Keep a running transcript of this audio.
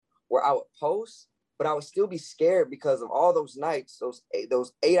where I would post, but I would still be scared because of all those nights, those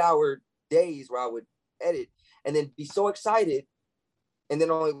 8-hour days where I would edit and then be so excited and then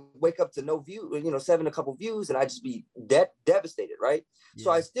only wake up to no view, 7 a couple views, and I'd just be devastated, right? Yeah.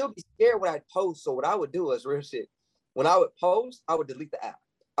 So I'd still be scared when I'd post. So what I would do was real shit. When I would post, I would delete the app.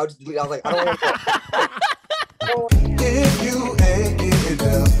 I would just delete. I was like, I don't want to. If you ain't getting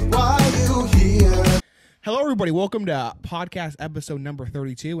up, why you here? Hello, everybody. Welcome to podcast episode number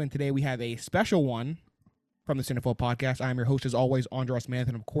 32, and today we have a special one from the Centerfold Podcast. I'm your host, as always, Andros Smith,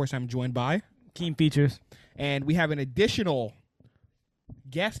 and of course, I'm joined by Team Features, and we have an additional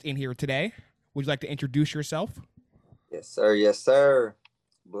guest in here today. Would you like to introduce yourself? Yes, sir. Yes, sir.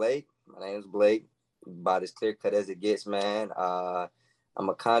 Blake. My name is Blake. About as clear cut as it gets, man. I'm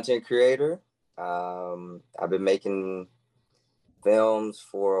a content creator. I've been making films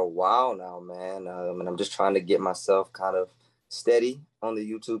for a while now, man. And I'm just trying to get myself kind of steady on the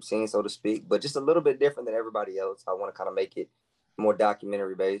YouTube scene, so to speak, but just a little bit different than everybody else. I want to kind of make it more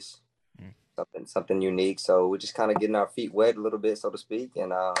documentary based, something unique. So we're just kind of getting our feet wet a little bit, so to speak.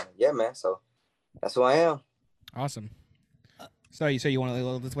 And yeah, man. So that's who I am. Awesome. So you want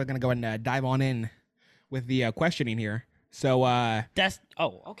to? We're gonna go ahead and dive on in with the questioning here. So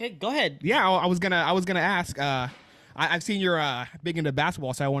okay. Go ahead. Yeah, I was gonna ask. I've seen you're big into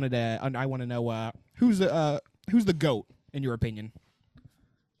basketball, so I want to know who's the GOAT in your opinion.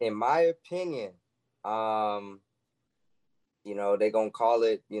 In my opinion, they gonna call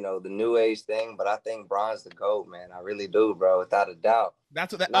it, the new age thing, but I think Bron's the GOAT, man. I really do, bro, without a doubt.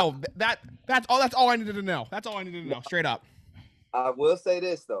 That's all I needed to know. That's all I needed to know, straight up. I will say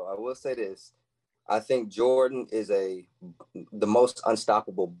this though. I think Jordan is the most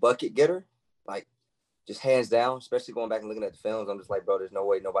unstoppable bucket getter, like just hands down, especially going back and looking at the films. I'm just like, bro, there's no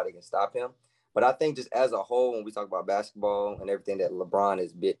way nobody can stop him. But I think just as a whole, when we talk about basketball and everything that LeBron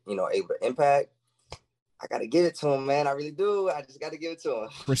is able to impact, I got to give it to him, man. I really do. I just got to give it to him.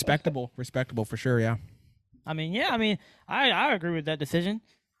 Respectable for sure, yeah. I agree with that decision.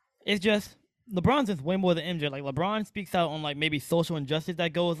 It's just LeBron's just way more than MJ. Like, LeBron speaks out on, like, maybe social injustice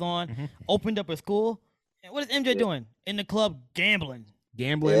that goes on, opened up a school. And what is MJ doing? In the club gambling.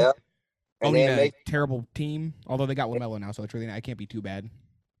 Yeah. Owning a terrible team, although they got LaMelo now, so it can't be too bad.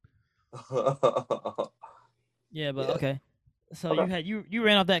 Yeah, but okay. So you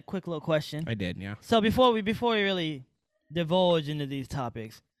ran off that quick little question. I did, yeah. So before we really divulge into these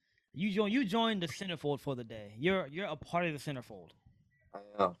topics, you joined the Centerfold for the day. You're a part of the Centerfold. I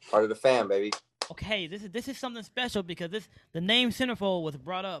am part of the fam, baby. Okay, this is something special because the name Centerfold was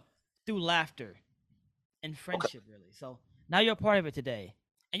brought up through laughter and friendship, really. So now you're a part of it today,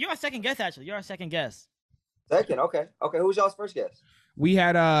 and you're our second guest. Actually, you're our second guest. Second, okay. Who's y'all's first guest? We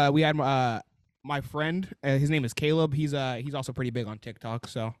had my friend. His name is Caleb. He's also pretty big on TikTok.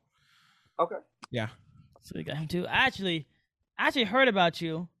 So okay, yeah. So we got him too. I actually heard about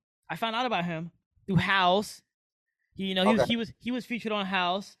you. I found out about him through House. He was featured on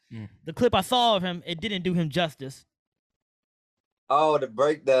House. The clip I saw of him, it didn't do him justice. Oh, the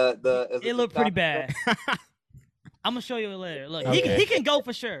break, it looked pretty bad. I'm gonna show you later. Look, okay. he can go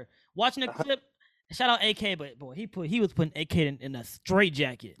for sure. Watching the clip, shout out AK, but boy, he was putting AK in a straight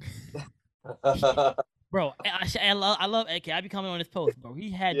jacket. Bro, I love AK. I be coming on his post, bro. He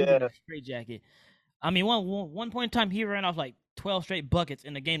had a straight jacket. I mean, one point in time, he ran off like 12 straight buckets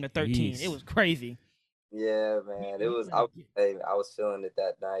in the game to 13. Jeez. It was crazy. Yeah, man. It was. I was feeling it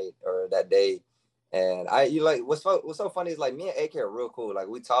that night or that day, and what's so funny is like me and AK are real cool. Like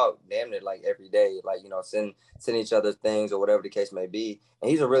we talk damn near like every day. Like send each other things or whatever the case may be.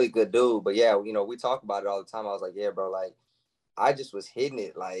 And he's a really good dude. But yeah, we talk about it all the time. I was like, yeah, bro, like I just was hitting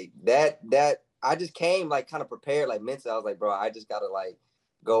it like that. I just came like kind of prepared, like mentally. I was like, bro, I just gotta like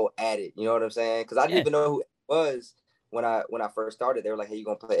go at it. You know what I'm saying? Because I didn't even know who it was when I first started. They were like, hey, you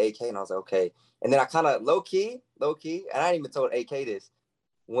gonna play AK? And I was like, okay. And then I kind of low key, and I didn't even told AK this.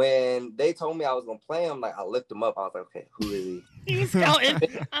 When they told me I was gonna play him, like I looked him up. I was like, okay, who is he? He was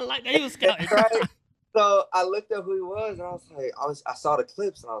scouting. I like that. He was scouting. Right? So I looked up who he was, and I was like, I saw the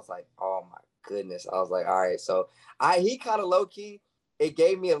clips, and I was like, oh my goodness. I was like, all right. So he kind of low key. It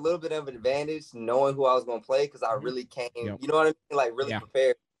gave me a little bit of an advantage knowing who I was gonna play because I really came, you know what I mean, like really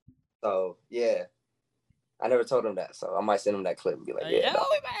prepared. So yeah. I never told him that, so I might send him that clip and be like, "Yeah,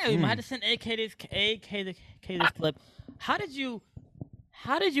 we might have to send AK this clip." How did you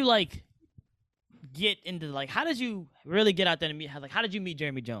like get into like? How did you really get out there and meet? Like, how did you meet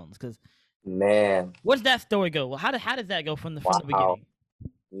Jeremy Jones? Because man, what's that story go? Well, how does that go from the beginning?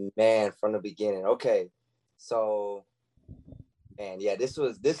 Man, from the beginning. Okay, so man, yeah, this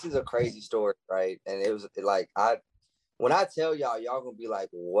is a crazy story, right? And it was like when I tell y'all gonna be like,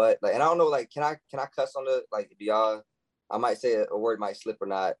 what? Like, and I don't know, like, can I cuss on the, like, do y'all, I might say a word might slip or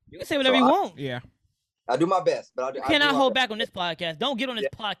not. You can say whatever you want. Yeah. I do my best, but you cannot hold back on this podcast. Don't get on this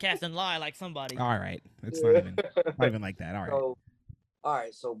podcast and lie like somebody. All right. It's not even like that. All right. So, all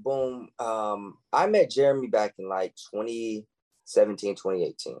right. So boom. I met Jeremy back in like 2017,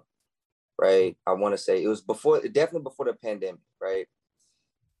 2018. Right. I want to say it was definitely before the pandemic. Right.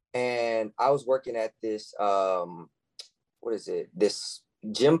 And I was working at this, this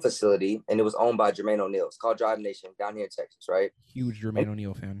gym facility, and it was owned by Jermaine O'Neal. It's called Drive Nation down here in Texas. Right. Huge Jermaine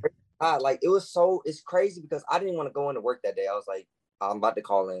O'Neal fan. Like it's crazy because I didn't want to go into work that day. I was like, I'm about to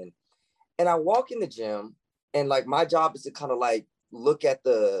call in, and I walk in the gym, and like my job is to kind of like look at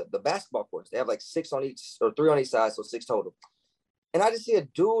the basketball courts. They have like 6 on each or 3 on each side, so 6 total. And I just see a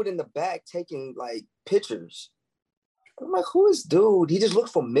dude in the back taking like pictures. I'm like, who is dude? He just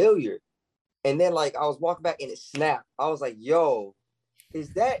looked familiar. And then like I was walking back and it snapped. I was like, yo,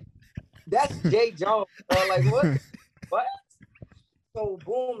 that's Jay Jones? Like what? What? So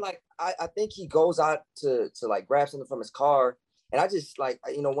boom, like I think he goes out to like grab something from his car, and I just like,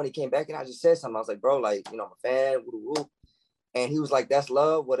 you know, when he came back and I just said something, I was like, bro, like, you know, I'm a fan, woo-woo. And he was like, that's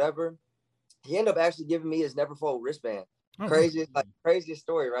love, whatever. He ended up actually giving me his Neverfold wristband. Craziest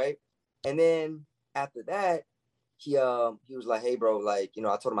story, right? And then after that, he was like, hey bro, like, you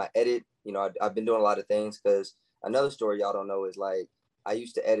know, I told him I edit, you know, I've been doing a lot of things, because another story y'all don't know is like I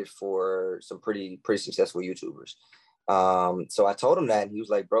used to edit for some pretty successful YouTubers. So I told him that, and he was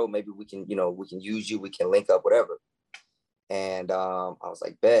like, bro, maybe we can use you, we can link up, whatever. And I was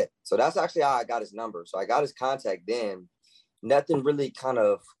like, bet. So that's actually how I got his number. So I got his contact then. Nothing really kind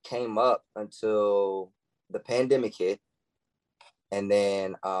of came up until the pandemic hit. And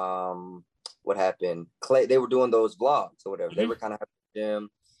then what happened? Clay, they were doing those vlogs or whatever. Mm-hmm. They were kind of having a gym.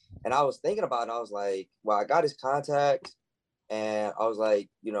 And I was thinking about it. I was like, well, I got his contact. And I was like,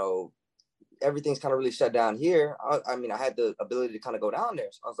 you know, everything's kind of really shut down here. I mean, I had the ability to kind of go down there.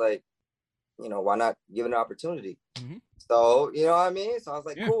 So I was like, you know, why not give it an opportunity? Mm-hmm. So, you know what I mean? So I was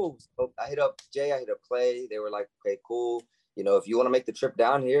like, cool. So I hit up Jay, I hit up Clay. They were like, okay, cool. You know, if you want to make the trip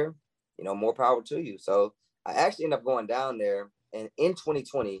down here, you know, more power to you. So I actually ended up going down there and in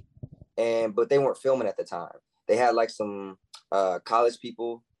 2020, but they weren't filming at the time. They had like some college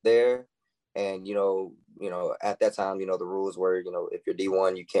people there. And, you know, at that time, you know, the rules were, you know, if you're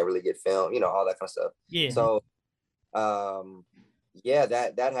D1, you can't really get filmed, you know, all that kind of stuff. Yeah. So,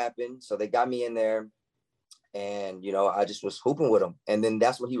 that happened. So they got me in there, and, you know, I just was hooping with him. And then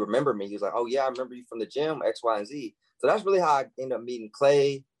that's when he remembered me. He was like, oh yeah, I remember you from the gym, X, Y, and Z. So that's really how I ended up meeting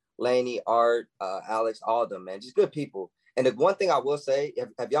Clay, Laney, Art, Alex, all of them, man, just good people. And the one thing I will say,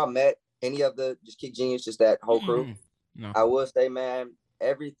 have y'all met any of the Just Kick Genius, just that whole crew? No. I will say, man,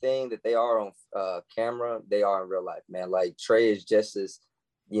 everything that they are on camera, they are in real life, man. Like Trey is just as,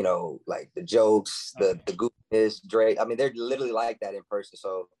 you know, like the jokes, the goofiness, Drake. I mean, they're literally like that in person.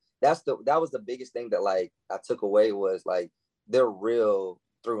 So that was the biggest thing that like I took away, was like they're real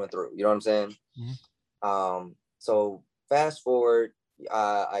through and through. You know what I'm saying? Mm-hmm. So fast forward,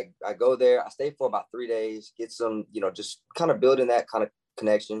 I go there. I stayed for about 3 days, get some, you know, just kind of building that kind of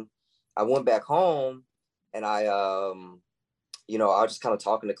connection. I went back home, and I you know, I was just kind of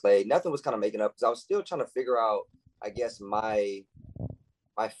talking to Clay. Nothing was kind of making up, because I was still trying to figure out, I guess, my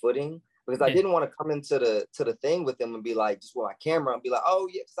footing, because I didn't want to come into the thing with them and be like, just with my camera and be like, oh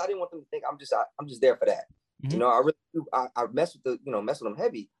yeah, because I didn't want them to think I'm just there for that. Mm-hmm. You know, I mess with them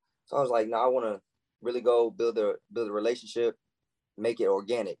heavy. So I was like, no, I want to really go build a relationship, make it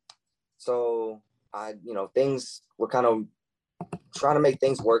organic. So things were kind of trying to make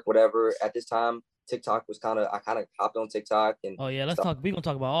things work, whatever. At this time, TikTok was I kind of hopped on TikTok. And let's talk. We're gonna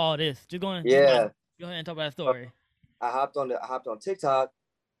talk about all this. Go ahead and talk about that story. I hopped on TikTok,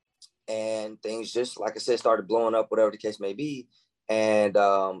 and things just, like I said, started blowing up, whatever the case may be. And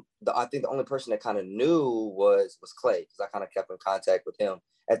I think the only person that kind of knew was Clay, because I kind of kept in contact with him.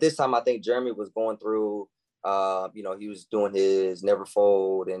 At this time, I think Jeremy was going through, he was doing his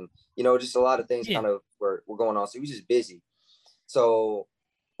Neverfold, and, you know, just a lot of things kind of were going on. So he was just busy. So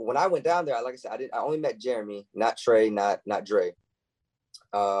when I went down there, like I said, I only met Jeremy, not Trey, not Dre.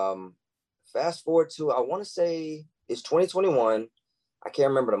 Fast forward to, I want to say it's 2021. I can't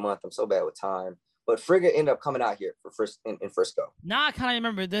remember the month. I'm so bad with time. But Frigga ended up coming out here in Frisco. Now I kind of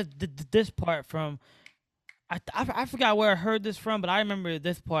remember this part from. I forgot where I heard this from, but I remember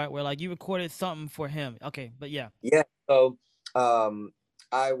this part where like you recorded something for him. Okay, but yeah. Yeah. So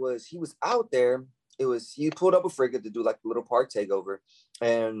he was out there. He pulled up with Frigga to do like a little park takeover.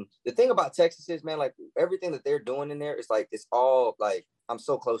 And the thing about Texas is, man, like everything that they're doing in there is like, it's all like, I'm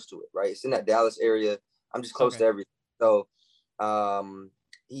so close to it, right? It's in that Dallas area. I'm just close to everything. So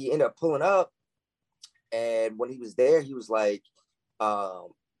he ended up pulling up, and when he was there, he was like,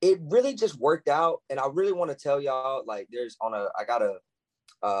 it really just worked out. And I really want to tell y'all, like, there's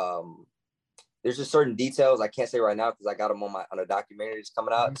just certain details I can't say right now because I got them on a documentary that's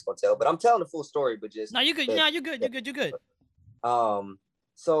coming out. It's gonna tell, but I'm telling the full story. But just no, you good. No, you're good. You're good.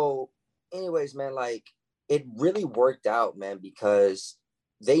 So, anyways, man, like it really worked out, man, because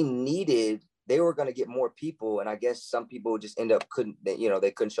they were gonna get more people, and I guess some people just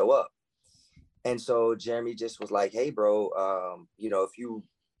they couldn't show up. And so Jeremy just was like, "Hey, bro, if you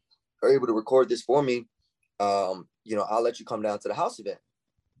are able to record this for me, I'll let you come down to the house event."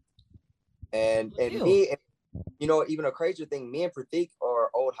 And me, even a crazier thing, me and Pratik are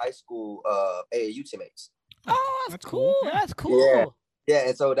old high school AAU teammates. Oh, that's cool. That's cool. Yeah.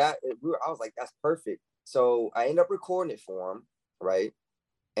 And so I was like, that's perfect. So I ended up recording it for him, right?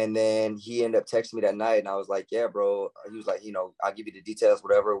 And then he ended up texting me that night, and I was like, yeah, bro. He was like, I'll give you the details,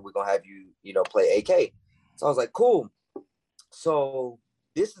 whatever. We're gonna have you, play AK. So I was like, cool. So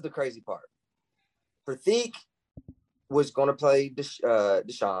this is the crazy part. Pratik was gonna play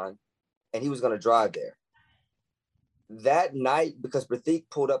Deshaun, and he was gonna drive there. That night, because Pratik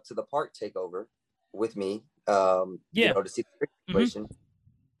pulled up to the park takeover with me, to see the situation,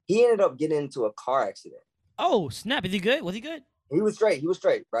 he ended up getting into a car accident. Oh, snap. Is he good? Was he good? He was straight,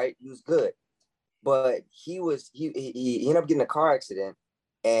 right? He was good. But he ended up getting a car accident,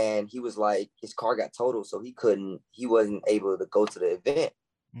 and he was like, his car got totaled, so he wasn't able to go to the event.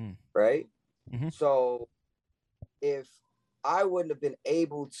 Right? Mm-hmm. So if I wouldn't have been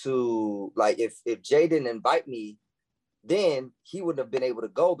able to, like, if Jay didn't invite me, then he wouldn't have been able to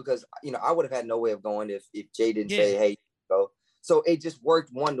go because, I would have had no way of going if Jay didn't say, hey, go. So it just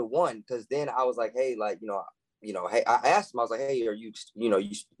worked 1-to-1 because then I was like, hey, like, hey, I asked him, I was like, hey, are you want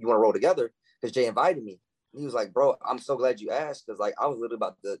to roll together? Because Jay invited me. And he was like, bro, I'm so glad you asked because, like, I was literally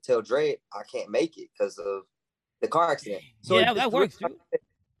about to tell Dre I can't make it because of the car accident. So that works, dude.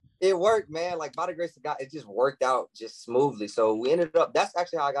 It worked, man. Like, by the grace of God, it just worked out just smoothly. So we ended up, that's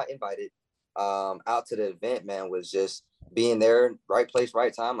actually how I got invited out to the event, man, was just being there, right place,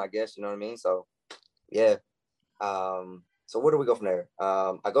 right time, I guess, you know what I mean? So, yeah. So where do we go from there?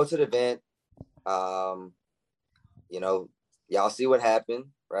 I go to the event. Y'all see what happened,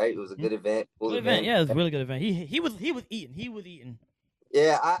 right? It was a good event. Good event. Yeah, it was a really good event. He was eating.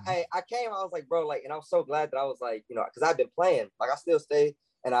 Yeah, I came, I was like, bro, like, and I was so glad that I was like, because I've been playing. Like, I still stay,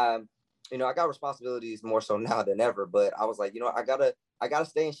 and I got responsibilities more so now than ever, but I was like, I gotta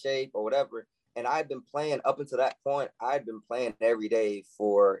stay in shape or whatever. And I had been playing up until that point. I had been playing every day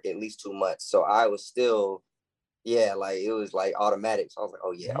for at least 2 months. So I was still, like it was like automatic. So I was like,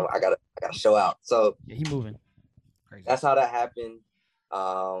 oh yeah, I gotta show out. So yeah, he moving. Crazy. That's how that happened.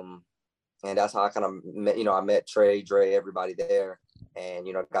 And that's how I kind of met, I met Trey, Dre, everybody there, and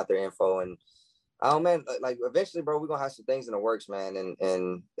got their info. And oh man, like eventually, bro, we're gonna have some things in the works, man.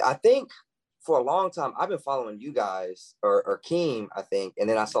 And I think for a long time I've been following you guys or Keem, I think, and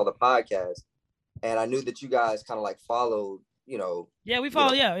then I saw the podcast. And I knew that you guys kind of like followed, Yeah, we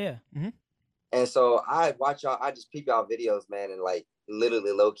follow. Yeah. Mm-hmm. And so I watch y'all. I just peep y'all videos, man, and like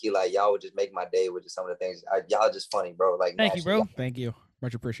literally low key, like y'all would just make my day with just some of the things. Y'all just funny, bro. Like, thank you, bro. Thank you,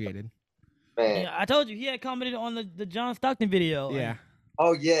 much appreciated. Man, yeah, I told you he had commented on the John Stockton video. Yeah.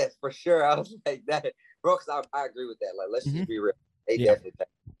 Oh yes, for sure. I was like that, bro. Because I agree with that. Like, let's just be real. They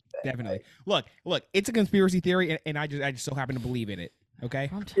definitely. Look, it's a conspiracy theory, and I just so happen to believe in it.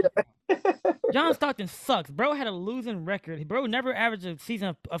 Okay. John Stockton sucks. Bro had a losing record. Bro never averaged a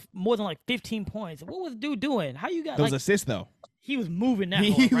season of more than like 15 points. What was dude doing? How you got those assists though? He was moving that.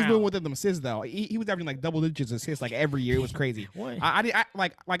 He was doing with them assists though. He was averaging like double digits assists like every year. It was crazy. I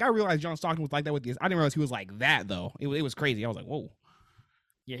realized John Stockton was like that with this. I didn't realize he was like that though. It was crazy. I was like, whoa.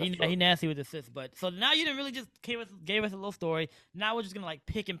 Yeah, he nasty with assists. But so now you didn't really just gave us a little story. Now we're just gonna like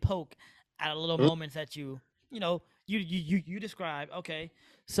pick and poke at a little moments that you describe. Okay,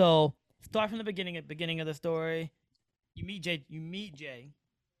 so start from the beginning of the story. You meet Jay.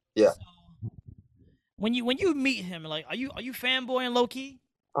 Yeah. So when you meet him, like, are you fanboying low key?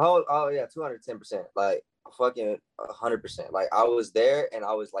 Oh yeah, 210%. Like fucking 100%. Like I was there and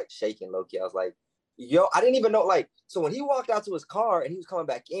I was like shaking low key. I was like, yo, I didn't even know. Like, so when he walked out to his car and he was coming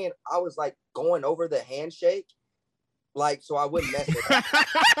back in, I was like going over the handshake, like so I wouldn't mess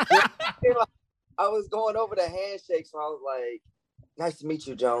it up. I was going over the handshake, so I was like, nice to meet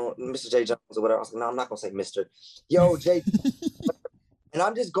you, Mr. J. Jones, or whatever. I was like, no, I'm not gonna say Mr. Yo, J. And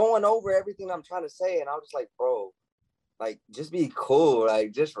I'm just going over everything I'm trying to say, and I was just like, bro, like, just be cool,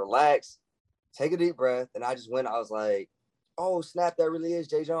 like, just relax, take a deep breath. And I just went, I was like, oh snap, that really is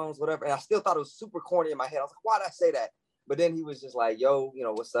Jay Jones, whatever. And I still thought it was super corny in my head. I was like, why did I say that? But then he was just like, yo,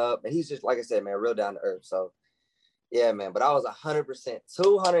 what's up? And he's just, like I said, man, real down to earth. So yeah, man. But I was 100%,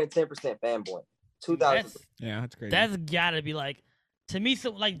 210% fanboy. 2000. That's crazy. That's gotta be like, to me.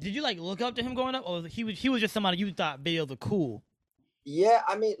 So like, did you like look up to him growing up, or he was just somebody you thought videos were cool? Yeah,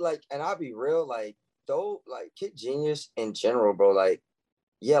 I mean, like, and I'll be real, like, though, like, Kid Genius in general, bro, like,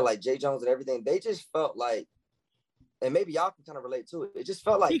 yeah, like Jay Jones and everything, they just felt like, and maybe y'all can kind of relate to it. It just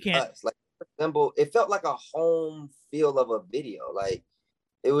felt like us, like, it felt like a home feel of a video. Like,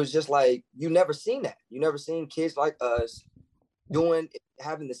 it was just like, you never seen that. You never seen kids like us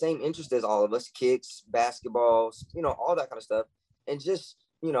having the same interest as all of us, kicks, basketballs, all that kind of stuff. And just,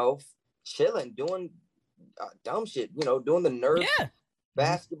 chilling, doing dumb shit, doing the Nerf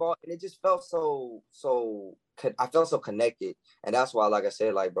basketball. And it just felt I felt so connected. And that's why, like I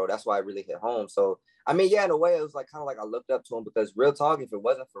said, like, bro, that's why it really hit home. So, I mean, yeah, in a way, it was like kind of like I looked up to him, because real talk, if it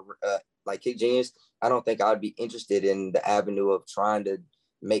wasn't for like Kick Genius, I don't think I'd be interested in the avenue of trying to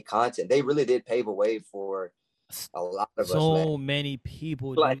make content. They really did pave a way for a lot of us. So many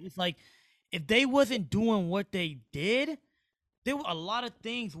people. Like, dude. It's like, if they wasn't doing what they did, there were a lot of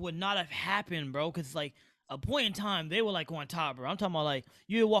things would not have happened, bro. Because like a point in time, they were like on top, bro. I'm talking about like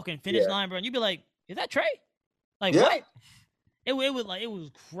you walking finish line, bro, and you'd be like, "Is that Trey?" Like what? It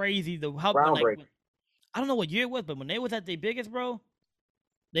was crazy the how like I don't know what year it was, but when they was at their biggest, bro,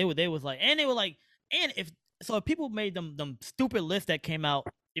 they was like, and if people made them stupid lists that came out,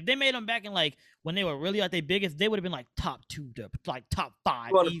 if they made them back in like when they were really at their biggest, they would have been like top 2 to like top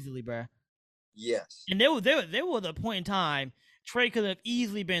 5 easily, bro. Yes. And there was a point in time Trey could have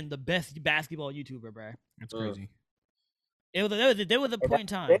easily been the best basketball YouTuber, bro. That's crazy. There was a point in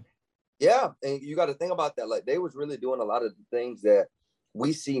time. Yeah, and you got to think about that. Like, they was really doing a lot of the things that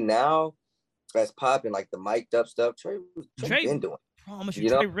we see now as popping, like the mic'd up stuff. Trey been doing. Promise you,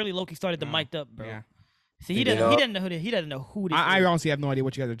 Trey really low-key started the mic'd up, bro. Yeah. See, he doesn't know who this is. I honestly have no idea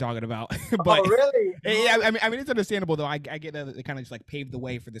what you guys are talking about. But, oh, really? Yeah, I mean, it's understandable though. I get that they kind of just like paved the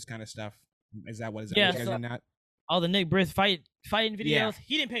way for this kind of stuff. Is that what? Yeah. What you guys in that? All the Nick Brisk fighting videos.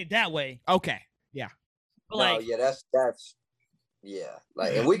 He didn't pave that way. Okay. Yeah. But that's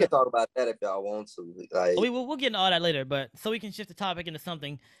like, and we can talk about that if y'all want to. Like, we'll get into all that later, but so we can shift the topic into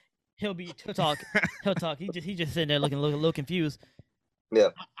something. He'll talk. He just sitting there looking a little confused. Yeah.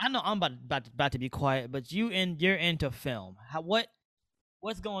 I know I'm about to be quiet, but you're into film.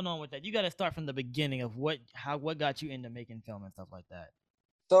 What's going on with that? You got to start from the beginning of what got you into making film and stuff like that.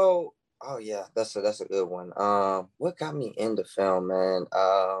 So, oh yeah, that's a good one. What got me into film, man?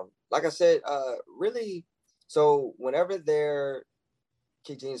 Like I said, really. So whenever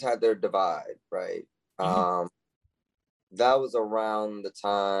Kick Genius had their divide, right? Mm-hmm. That was around the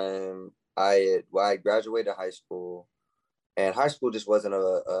time I graduated high school, and high school just wasn't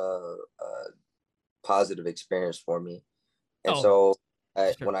a positive experience for me. And so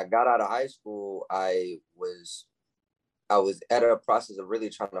when I got out of high school, I was at a process of really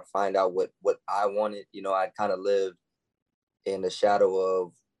trying to find out what I wanted. I'd kind of lived in the shadow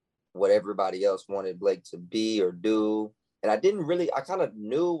of what everybody else wanted Blake to be or do. And I kind of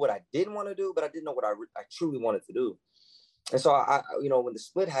knew what I didn't want to do, but I didn't know what I truly wanted to do. And so I when the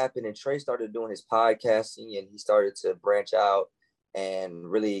split happened and Trey started doing his podcasting and he started to branch out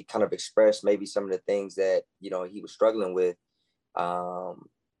and really kind of express maybe some of the things that, he was struggling with, I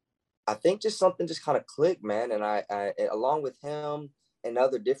think just something just kind of clicked, man. And I along with him and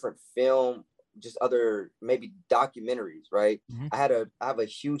other different film, just other maybe documentaries, right? Mm-hmm. I have a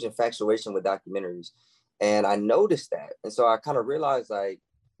huge infatuation with documentaries, and I noticed that. And so I kind of realized, like,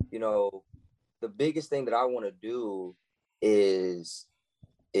 the biggest thing that I want to do is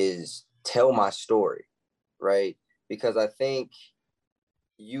tell my story, right? Because I think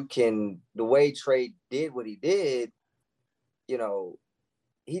the way Trey did what he did,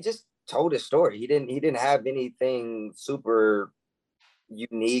 he just told his story. He didn't have anything super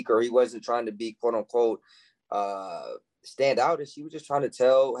unique, or he wasn't trying to be quote unquote stand out. He was just trying to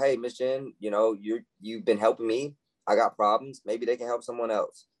tell, hey, Miss Jen, you've been helping me. I got problems. Maybe they can help someone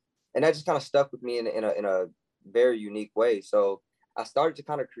else. And that just kind of stuck with me in a very unique way. So I started to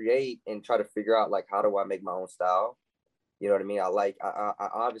kind of create and try to figure out, like, how do I make my own style? You know what I mean? I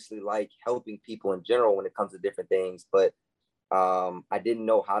obviously like helping people in general when it comes to different things, but I didn't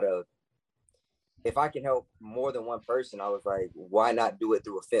know how to. If I can help more than one person, I was like, why not do it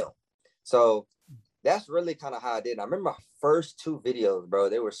through a film? So that's really kind of how I did. And I remember my first 2 videos, bro.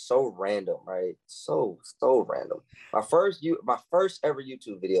 They were so random, right? So random. My first ever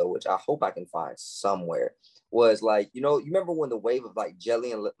YouTube video, which I hope I can find somewhere, was like, you remember when the wave of like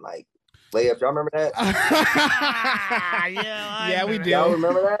jelly and like Layup. Y'all remember that? Yeah, we do. Y'all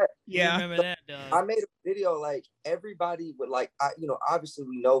remember that? Yeah, remember that, dog. I made a video like everybody would like. Obviously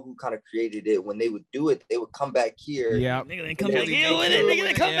we know who kind of created it. When they would do it, they would come back here. Yeah, Nigga, they come back here with it. Nigga,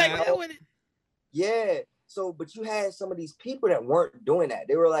 they come back here with it. Yeah. So, but you had some of these people that weren't doing that.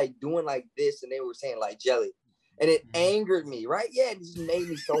 They were like doing like this, and they were saying like jelly, and it angered me, right? Yeah, it just made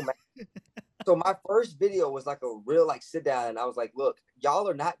me so mad. So my first video was like a real like sit down, and I was like, look, y'all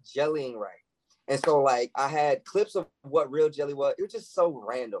are not jellying right. And so like I had clips of what real jelly was. It was just so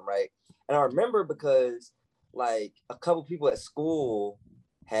random, right? And I remember because like a couple people at school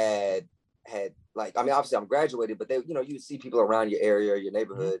had like, I mean, obviously I'm graduated, but they, you know, you would see people around your area or your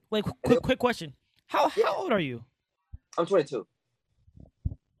neighborhood. Wait, quick question. How old are you? I'm 22.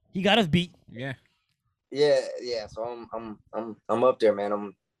 He got us beat. Yeah. So I'm up there, man.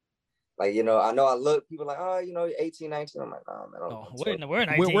 I'm like, you know I look, people are like, oh, you know, you're 18, 19. I'm like, oh man, we're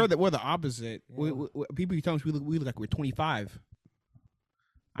 19. We're the opposite. Yeah. People tell us we look like we're 25.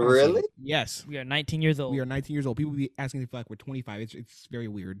 Really? Yes. We are 19 years old. We are 19 years old. People be asking if like we're 25. It's very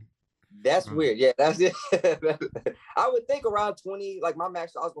weird. That's weird. Yeah, that's it. I would think around 20, like my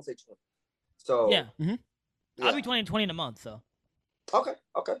max, I was gonna say 20. So yeah. I'll be 20 in a month. So okay.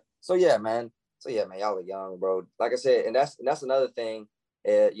 So yeah, man. Y'all are young, bro. Like I said, and that's another thing.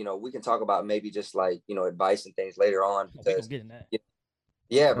 You know, we can talk about maybe just like, you know, advice and things later on. Because getting that.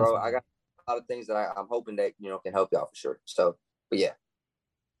 Yeah, bro. I got a lot of things that I'm hoping that, you know, can help y'all for sure. So, but yeah.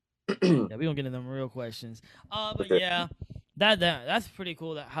 Yeah, we gonna get into them real questions. But sure. yeah, that's pretty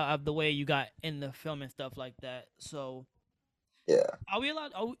cool. That how the way you got in the film and stuff like that. So yeah, are we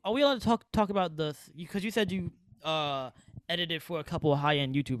allowed to talk about the, because you said you edited for a couple of high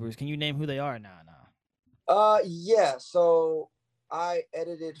end YouTubers. Can you name who they are now? Yeah. So I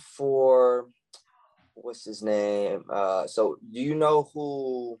edited for, what's his name? So do you know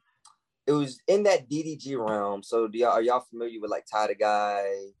who? It was in that DDG realm. So are y'all familiar with like Ty the Guy?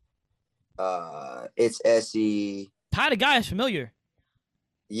 It's Essie. Ty the Guy is familiar.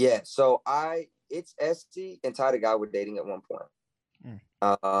 Yeah. So it's Essie and Ty the Guy were dating at one point.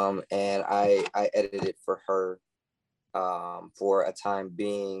 And I edited for her for a time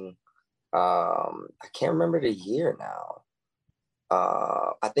being. I can't remember the year now.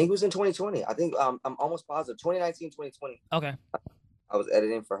 I think it was in 2020. I think I'm almost positive 2019, 2020. Okay. I was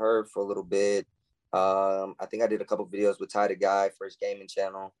editing for her for a little bit. I think I did a couple videos with Ty the Guy for his gaming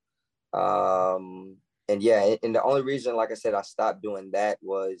channel. And yeah, and the only reason, like I said, I stopped doing that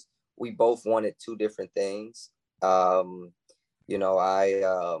was we both wanted two different things. You know, I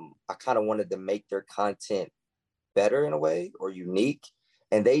kind of wanted to make their content better in a way, or unique,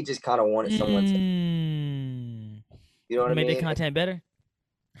 and they just kind of wanted someone to, you know what I mean? Make their content better.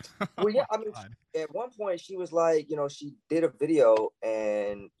 Well, yeah, I mean, at one point she was like, you know, she did a video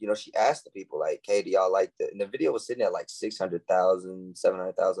and, you know, she asked the people like, hey, do y'all like the, and the video was sitting at like 600,000,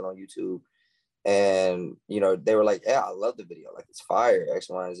 700,000 on YouTube. And, you know, they were like, yeah, I love the video. Like, it's fire, X,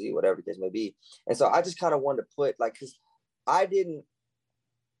 Y, and Z, whatever the case may be. And so I just kind of wanted to put like, cause I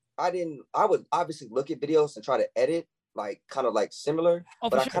would obviously look at videos and try to edit like kind of like similar,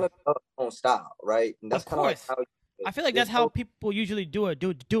 but I kind of know my own style, right? And that's kind of like how I feel like that's how people usually do it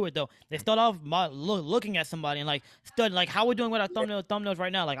though. They start off looking at somebody and like studying, like how we're doing with our thumbnails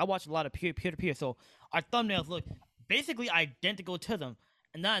right now. Like I watch a lot of peer-to-peer, so our thumbnails look basically identical to them.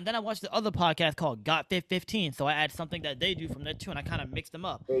 And then I watched the other podcast called Got Fit 15, so I add something that they do from there too, and I kind of mix them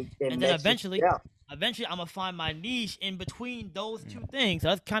up. And then eventually I'm gonna find my niche in between those two things. So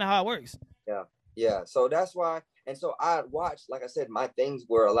that's kind of how it works. Yeah. So that's why, and so I watched, like I said, my things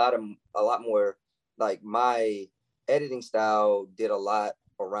were a lot more like my editing style did a lot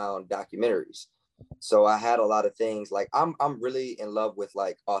around documentaries. So I had a lot of things like I'm really in love with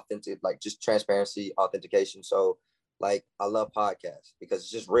like authentic, like just transparency, authentication. So like I love podcasts because it's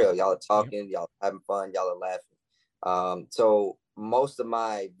just real. Y'all are talking, y'all are having fun, y'all are laughing. So most of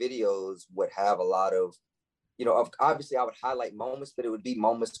my videos would have a lot of, you know, obviously I would highlight moments, but it would be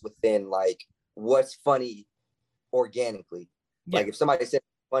moments within like what's funny organically. Like if somebody said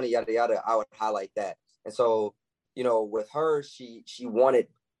funny, yada yada, I would highlight that. And so, you know, with her, she wanted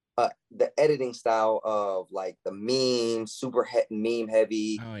the editing style of like the meme, meme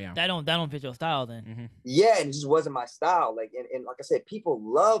heavy. Oh yeah, that don't fit your style then. Mm-hmm. Yeah, and it just wasn't my style. Like and like I said, people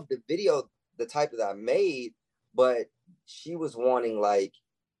loved the video, the type that I made, but she was wanting like,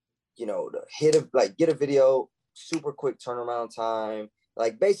 you know, to get a video, super quick turnaround time,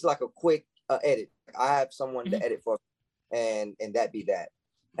 like basically like a quick edit. I have someone to edit for, and that be that.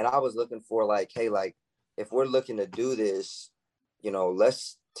 And I was looking for like, hey, like if we're looking to do this, you know,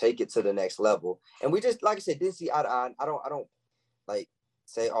 let's take it to the next level. And we just, like I said, didn't see eye to eye. I don't like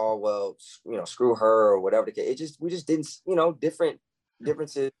say, oh, well, screw her or whatever the case. We just didn't,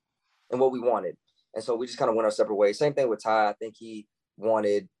 differences in what we wanted. And so we just kind of went our separate ways. Same thing with Ty. I think he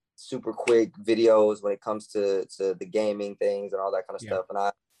wanted super quick videos when it comes to the gaming things and all that kind of stuff. And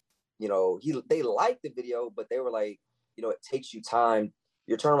they liked the video, but they were like, it takes you time.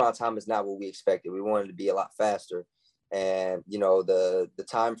 Your turnaround time is not what we expected. We wanted to be a lot faster. And, the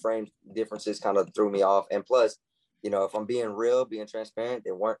time frame differences kind of threw me off. And plus, if I'm being real, being transparent,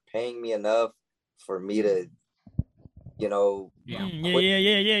 they weren't paying me enough for me to, Yeah.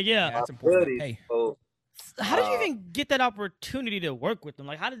 That's important. Hey. So, how did you even get that opportunity to work with them?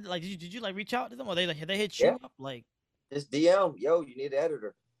 Like, how did did you reach out to them, or they hit you up? Like, just DM, yo, you need an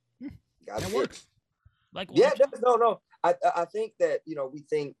editor. That works. Like, no. I think that we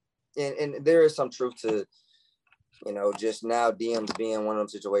think, and there is some truth to, just now DMs being one of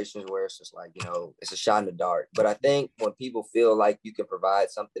those situations where it's just like, it's a shot in the dark. But I think when people feel like you can provide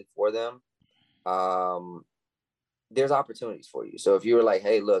something for them, there's opportunities for you. So if you were like,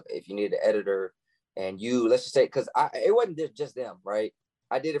 hey, look, if you need an editor, and let's just say, because it wasn't just them, right?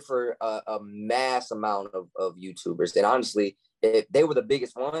 I did it for a mass amount of YouTubers. And honestly, they were the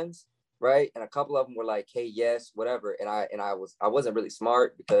biggest ones, right? And a couple of them were like, hey, yes, whatever. And I wasn't really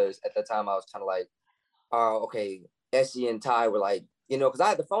smart, because at that time I was kind of like, oh, okay, Essie and Ty were like, because I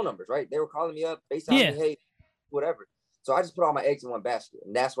had the phone numbers, right? They were calling me up, FaceTime me, hey, whatever. So I just put all my eggs in one basket,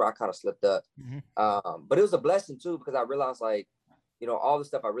 and that's where I kind of slipped up. Mm-hmm. But it was a blessing too, because I realized, like, all the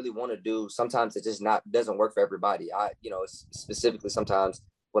stuff I really want to do, sometimes it just doesn't work for everybody. Specifically sometimes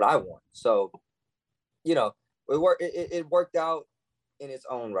what I want. So, it worked out in its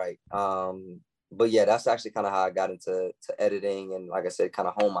own right. But yeah, that's actually kind of how I got into editing, and like I said, kind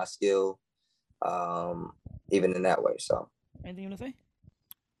of hone my skill, even in that way. So, anything you want to say?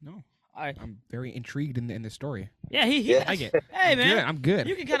 No. Right. I'm very intrigued in the story. Yeah, I like it. Hey, man, I'm good.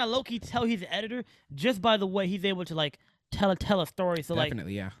 You can kind of low key tell he's an editor just by the way he's able to like tell a story. So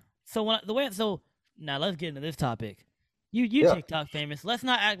definitely, yeah. So now let's get into this topic. You TikTok famous. Let's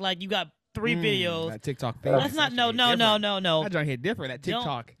not act like you got 3 videos. That TikTok famous. Let's not. No. That joint hit different. That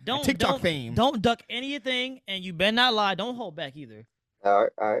TikTok. TikTok fame. Don't duck anything, and you better not lie. Don't hold back either. All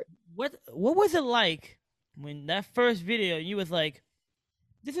right. What was it like when that first video you was like,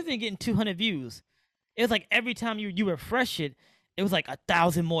 this isn't getting 200 views? It was like every time you refresh it, it was like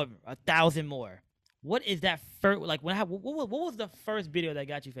 1,000 more. What is that first? Like what was the first video that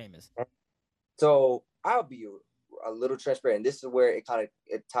got you famous? So I'll be a little transparent. This is where it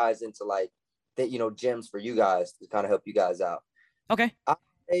ties into like that, gems for you guys to kind of help you guys out. Okay.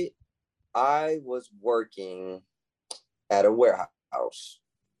 I was working at a warehouse,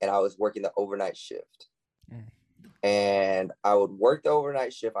 and I was working the overnight shift. And I would work the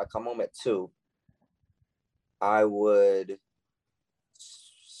overnight shift. I come home at 2. I would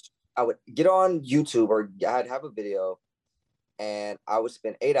get on YouTube, or I'd have a video, and I would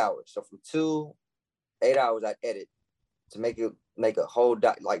spend 8 hours. So from 8 hours, I'd edit to make a whole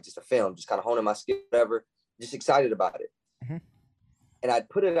like just a film, just kind of honing my skill, whatever, just excited about it. Mm-hmm. And I'd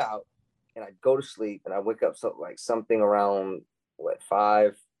put it out, and I'd go to sleep, and I wake up something around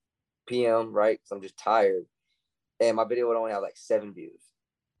 5 p.m., right? So I'm just tired. And my video would only have like 7 views.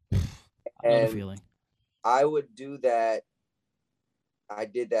 And the feeling. I would do that. I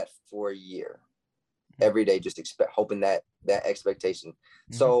did that for a year, every day, just hoping that expectation.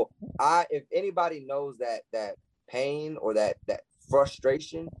 Mm-hmm. So if anybody knows that pain or that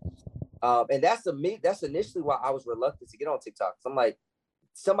frustration, and that's initially why I was reluctant to get on TikTok. So I'm like,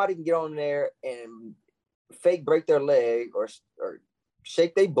 somebody can get on there and fake break their leg or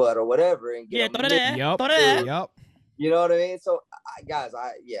shake their butt or whatever, and get Yep. You know what I mean? So, guys,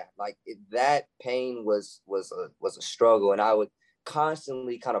 that pain was a struggle, and I would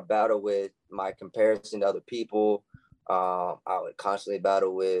constantly kind of battle with my comparison to other people. I would constantly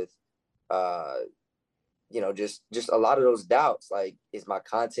battle with, just a lot of those doubts. Like, is my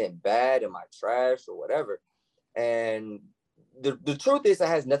content bad? Am I trash or whatever? And the truth is, it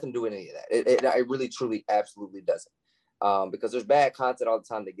has nothing to do with any of that. It really, truly, absolutely doesn't. Because there's bad content all the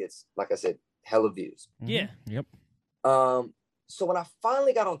time that gets, like I said, hella views. Yeah. Yep. So when I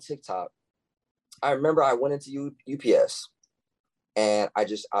finally got on TikTok, I remember I went into UPS, and I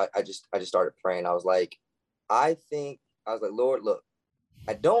just started praying. I was like, Lord, look,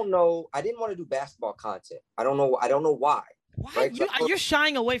 I don't know. I didn't want to do basketball content. I don't know why. Why? Right? You're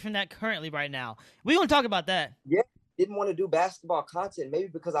shying away from that currently right now. We're going to talk about that. Yeah. Didn't want to do basketball content, maybe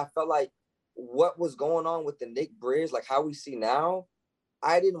because I felt like what was going on with the Nick Bridge, like how we see now,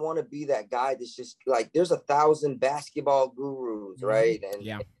 I didn't want to be that guy that's just like, there's 1,000 basketball gurus, right?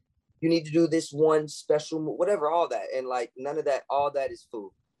 And you need to do this one special move, whatever, all that. And like none of that, all that is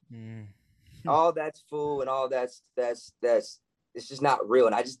food. All that's food and all that's it's just not real.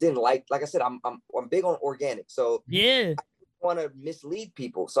 And I just didn't like I said, I'm big on organic. So yeah, I didn't want to mislead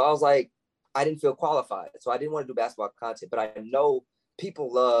people. So I was like, I didn't feel qualified. So I didn't want to do basketball content, but I know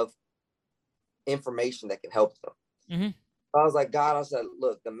people love information that can help them. Mm-hmm. I was like, God, I said,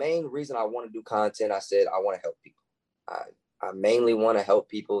 look, the main reason I want to do content, I said, I want to help people. I mainly want to help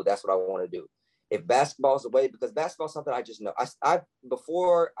people. That's what I want to do. If basketball is the way, because basketball is something I just know. I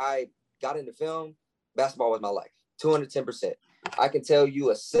before I got into film, basketball was my life, 210%. I can tell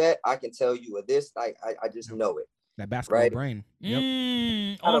you a set. I can tell you a this. I just know it. That basketball brain.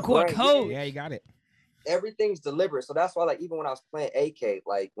 Yep. On court coach. Yeah, you got it. Everything's deliberate. So that's why, like, even when I was playing AK,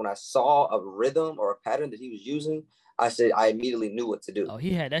 like when I saw a rhythm or a pattern that he was using, I immediately knew what to do. Oh,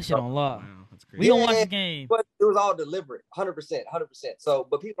 he had that shit on lock. Wow, that's crazy. We don't watch the game. But it was all deliberate, 100%. So,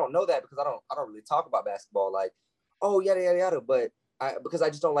 but people don't know that because I don't really talk about basketball like, oh, yada, yada, yada. But because I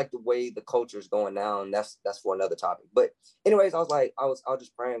just don't like the way the culture is going now. And that's for another topic. But anyways, I was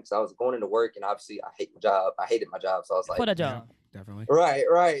just praying because I was going into work and obviously I hated my job. So I was like, for the job. Yeah, definitely.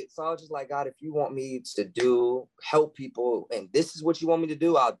 Right. So I was just like, God, if you want me to help people and this is what you want me to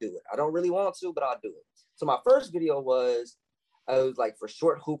do, I'll do it. I don't really want to, but I'll do it. So my first video was like for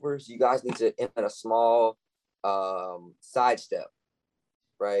short hoopers, you guys need to implement a small sidestep,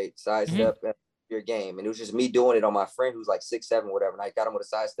 right? Sidestep your game. And it was just me doing it on my friend who's like 6'7", whatever. And I got him with a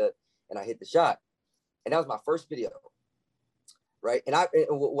sidestep and I hit the shot. And that was my first video, right? And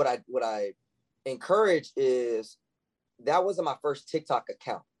what I encourage is that wasn't my first TikTok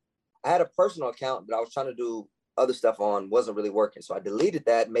account. I had a personal account that I was trying to do other stuff on, wasn't really working. So I deleted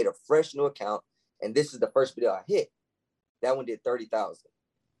that, made a fresh new account. And this is the first video I hit. That one did 30,000.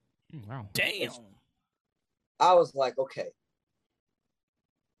 Wow. Damn. I was like, okay.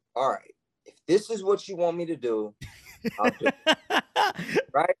 All right. If this is what you want me to do, I'll do it.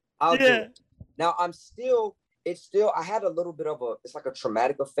 Right? I'll do it. Now I had a little bit of it's like a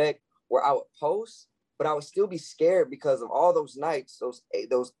traumatic effect where I would post, but I would still be scared because of all those nights, those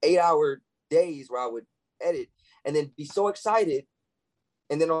 8-hour days where I would edit and then be so excited.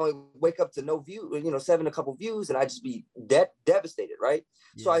 And then only wake up to no view, 7 a couple views, and I just be devastated, right?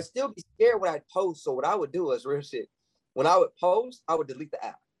 Yeah. So I still be scared when I post. So what I would do is real shit. When I would post, I would delete the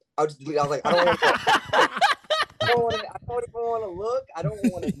app. I would just delete. I was like, I don't want to. I don't even want to look. I don't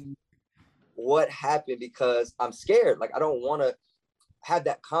want to know what happened because I'm scared. Like I don't want to have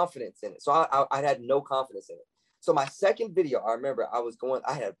that confidence in it. So I had no confidence in it. So my second video, I remember I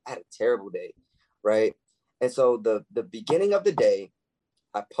had a terrible day, right? And so the beginning of the day,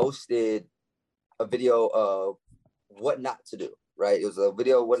 I posted a video of what not to do, right? It was a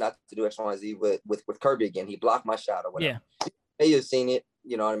video of what not to do, X, Y, and Z with Kirby again. He blocked my shot or whatever. Yeah. Maybe you've seen it,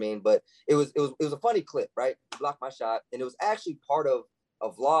 you know what I mean? But it was a funny clip, right? He blocked my shot. And it was actually part of a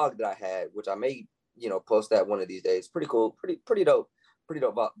vlog that I had, which I may, post that one of these days. Pretty cool, pretty dope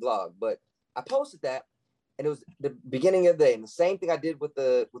vlog. But I posted that and it was the beginning of the day. And the same thing I did with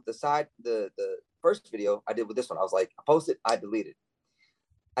the first video I did with this one. I was like, I posted, I deleted.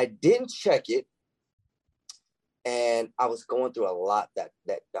 I didn't check it, and I was going through a lot that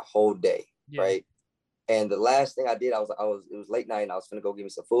the whole day, right? And the last thing I did, it was late night, and I was gonna go get me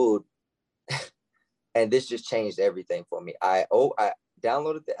some food, and this just changed everything for me. I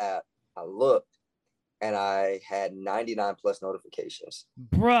downloaded the app, I looked, and I had 99 plus notifications.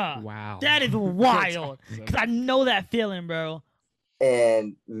 Bruh, wow, that is wild. Cause I know that feeling, bro.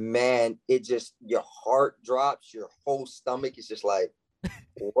 And man, it just your heart drops, your whole stomach is just like.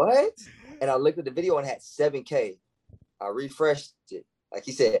 What? And I looked at the video and had 7K. I refreshed it. Like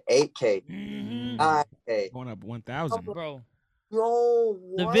he said, 8K, 9K. Going up 1,000. Bro. Yo,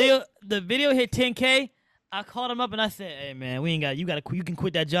 the video hit 10K. I called him up and I said, hey man, you can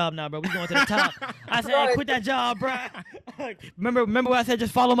quit that job now, bro. We going to the top. I said, hey, quit that job, bro. remember what I said,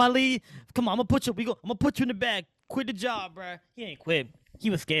 just follow my lead? Come on, I'm gonna put you in the bag. Quit the job, bro. He ain't quit. He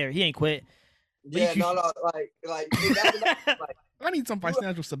was scared. He ain't quit. Yeah, no, like I need some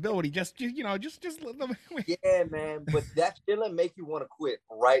financial stability. Just let them. Yeah, man. But that feeling make you want to quit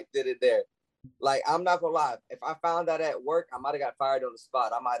right then and there. Like, I'm not gonna lie. If I found out at work, I might have got fired on the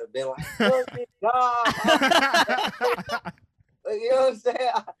spot. I might have been like, God. You know what I'm saying?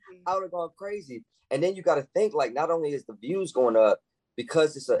 I would have gone crazy. And then you got to think, like, not only is the views going up,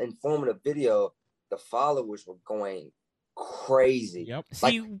 because it's an informative video, the followers were going crazy. Yep.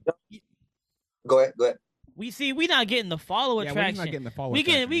 Like, go ahead. We not getting the follower traction. We're not getting the follower we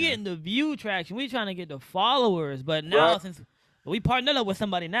getting the view traction. We trying to get the followers, but now since we partnered up with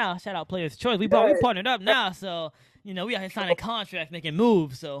somebody now, shout out Players Choice. We partnered up now, so we out here signing contracts, making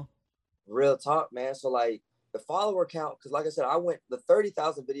moves. So Real talk, man. So like the follower count, because like I said, I went the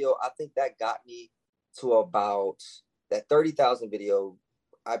 30,000 video. I think that got me to about that 30,000 video.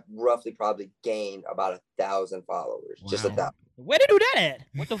 I roughly probably gained about 1,000 followers. Wow. Just 1,000. Where they do that at?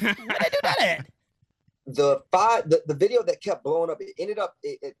 Where they do that at? The video that kept blowing up, it ended up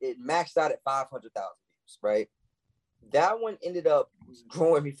it maxed out at 500,000 views, right? That one ended up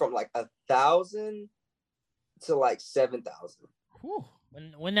growing me from like 1,000 to like 7,000.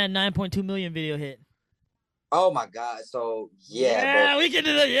 When that 9.2 million video hit. Oh my God! So yeah, we can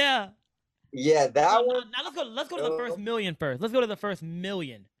do that. Yeah, that one. Now let's go to the first million first. Let's go to the first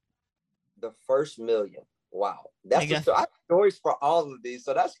million. The first million. Wow, that's I have stories for all of these.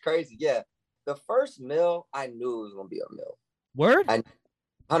 So that's crazy. Yeah, the first mil, I knew it was gonna be a mil. Word?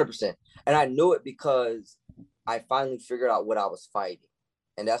 100%, and I knew it because I finally figured out what I was fighting,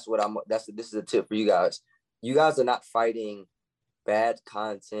 and that's what I'm. This is a tip for you guys. You guys are not fighting bad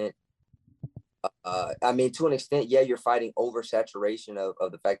content. I mean, to an extent, yeah, you're fighting oversaturation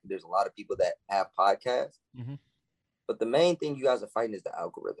of the fact that there's a lot of people that have podcasts. Mm-hmm. But the main thing you guys are fighting is the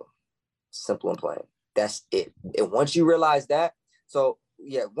algorithm. Simple and plain. That's it. And once you realize that,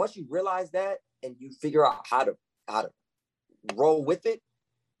 once you realize that and you figure out how to roll with it,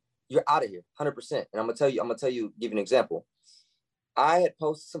 you're out of here 100%. And I'm gonna tell you, give you an example. I had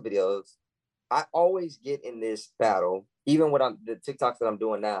posted some videos. I always get in this battle, even when the TikToks that I'm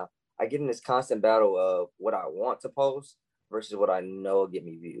doing now. I get in this constant battle of what I want to post versus what I know will get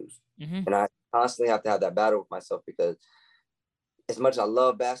me views. Mm-hmm. And I constantly have to have that battle with myself because as much as I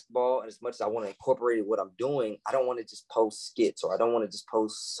love basketball and as much as I want to incorporate what I'm doing, I don't want to just post skits or I don't want to just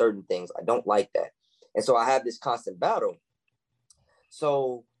post certain things. I don't like that. And so I have this constant battle.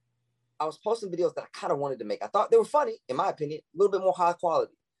 So I was posting videos that I kind of wanted to make. I thought they were funny, in my opinion, a little bit more high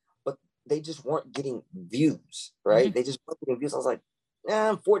quality, but they just weren't getting views, right? Mm-hmm. They just weren't getting views. I was like,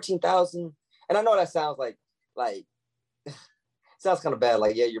 14,000. And I know that sounds like sounds kind of bad.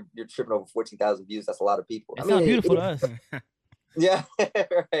 Like, yeah, you're tripping over 14,000 views. That's a lot of people. It's not beautiful to us. Yeah,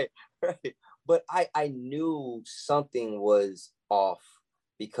 right. But I knew something was off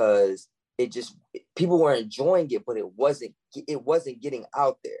because people were enjoying it, but it wasn't getting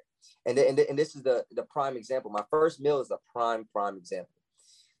out there. And this is the prime example. My first meal is a prime example.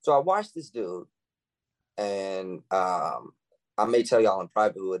 So I watched this dude, and I may tell y'all in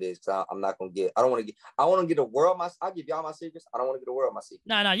private who it is because I'm not gonna get. I want to get the world my. I'll give y'all my secrets. I don't want to get the world my secrets.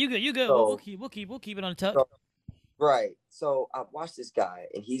 No, you good. So, we'll keep it on the tuck. So, right. So I watched this guy,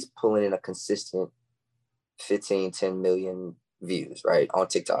 and he's pulling in a consistent 10 million views, right, on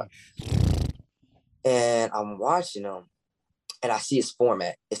TikTok. And I'm watching him, and I see his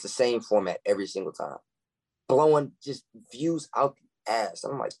format. It's the same format every single time, blowing just views out the ass.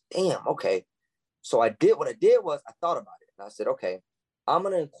 I'm like, damn, okay. So what I did was I thought about it. And I said, okay, I'm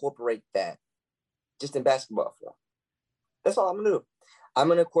going to incorporate that just in basketball form. That's all I'm going to do. I'm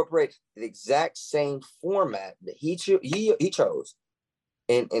going to incorporate the exact same format that he chose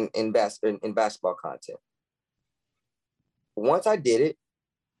in basketball content. Once I did it,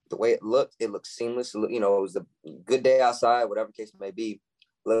 the way it looked seamless. You know, it was a good day outside, whatever case it may be.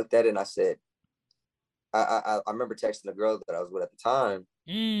 Looked at it and I said, I remember texting the girl that I was with at the time.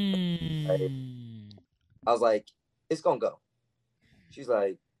 I was like, it's gonna go. She's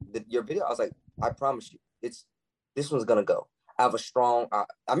like, your video? I was like, I promise you, this one's gonna go. I have a strong. I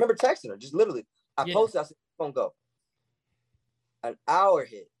remember texting her, just literally. I posted. I said, it's gonna go. An hour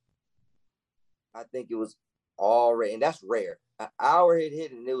hit. I think it was already, and that's rare. An hour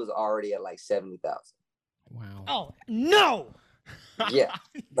hit, and it was already at like 70,000. Wow. Oh no. Yeah,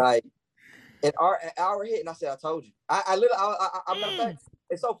 like an hour hit, and I said, I told you. I'm not fact.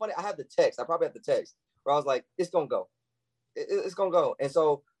 It's so funny. I have the text. I probably have the text where I was like, it's gonna go. It's gonna go. And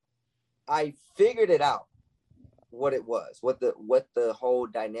so I figured it out. What it was, what the whole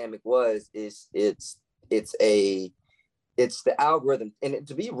dynamic was, is it's the algorithm. And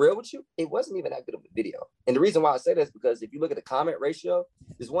to be real with you, it wasn't even that good of a video. And the reason why I say that is because if you look at the comment ratio,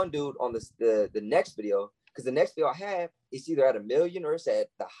 there's one dude on the next video, because the next video I have, it's either at 1 million or it's at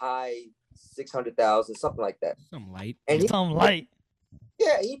the high 600,000, something like that. Some light. And some light.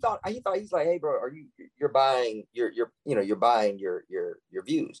 Yeah, he thought he's like, hey bro, you're buying you're buying your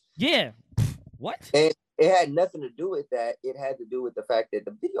views. Yeah. What? And it had nothing to do with that. It had to do with the fact that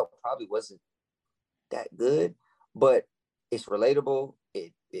the video probably wasn't that good, but it's relatable.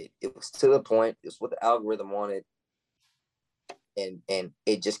 It was to the point. It's what the algorithm wanted, and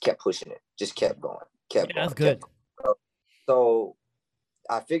it just kept pushing it. Just kept going. That's good. So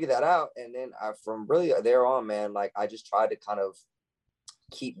I figured that out, and then from really there on, man, like I just tried to kind of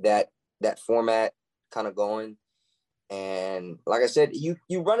keep that format kind of going, And like I said, you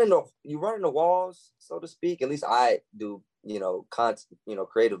run into walls, so to speak. At least I do,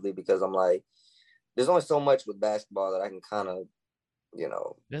 creatively, because I'm like, there's only so much with basketball that I can kind of,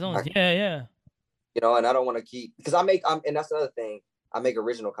 There's only yeah. And I don't want to keep, because and that's another thing. I make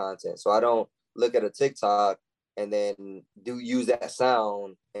original content, so I don't look at a TikTok and then use that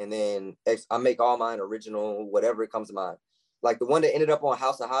sound, and then I make all mine original, whatever it comes to mind. Like the one that ended up on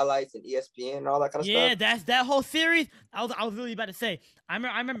House of Highlights and ESPN and all that kind of stuff. Yeah, that's that whole series. I was really about to say. I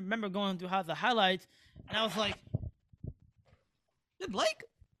remember going through House of Highlights, and I was like, "Is Blake?"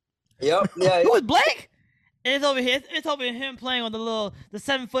 Yep. Yeah. Who is Blake? And it's over here. It's over him playing on the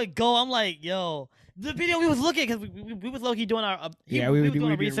 7-foot goal. I'm like, yo, the video we was looking, because we was low key doing our we were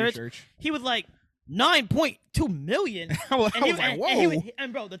doing research. He was like 9.2 million. I was like, whoa.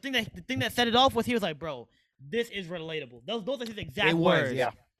 And bro, the thing that set it off was, he was like, bro, this is relatable. Those are his exact words.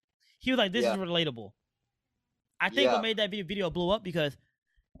 Yeah. He was like, this is relatable. I think what made that video blow up, because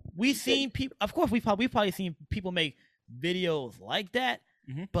we seen people. Of course, we probably seen people make videos like that,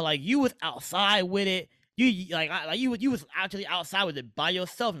 but like, you was outside with it. You was actually outside with it by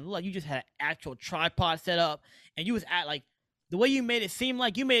yourself, and like you just had an actual tripod set up, and you was at like, the way you made it seem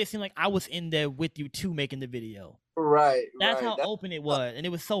like I was in there with you too, making the video. Right. That's how open it was, and it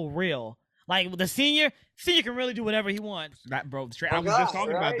was so real. Like the senior can really do whatever he wants. That bro, I was just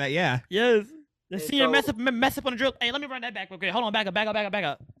talking about that. Yeah. Yes. The senior mess up on the drill. Hey, let me run that back real quick. Hold on, back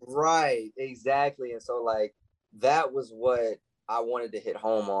up. Right, exactly. And so like, that was what I wanted to hit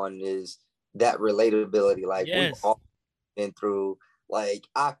home on, is that relatability. Like, we've all been through, like,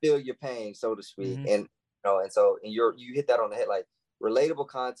 I feel your pain, so to speak. And you hit that on the head. Like, relatable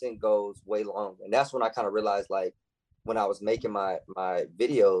content goes way longer. And that's when I kind of realized, like, when I was making my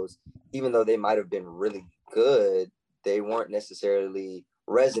videos, even though they might have been really good, they weren't necessarily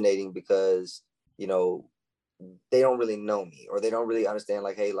resonating, because they don't really know me, or they don't really understand,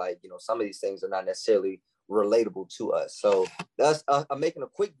 like, hey, like, some of these things are not necessarily relatable to us. So that's I'm making a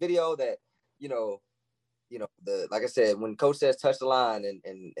quick video that like I said, when coach says touch the line,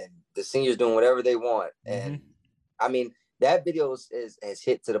 and the seniors doing whatever they want, and I mean, that video has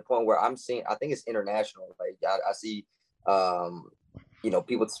hit to the point where I'm seeing, I think it's international. Like I see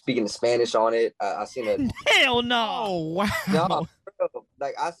people speaking Spanish on it. I seen a hell no. Oh wow. No,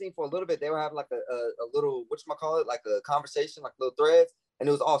 like I seen for a little bit they were having like a little, whatchamacallit, like a conversation, like little threads, and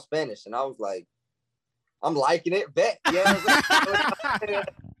it was all Spanish, and I was like, I'm liking it. Bet. Yeah.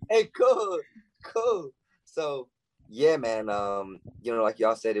 Hey, cool. So yeah, man. Like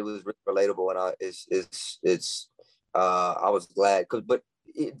y'all said, it was really relatable, and I was glad,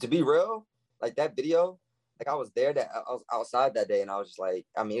 to be real, like that video, like I was outside that day, and I was just like,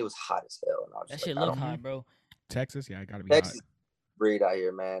 I mean, it was hot as hell, and I was that just shit like, look hot, bro. Texas, yeah, I gotta be Texas hot. Breed out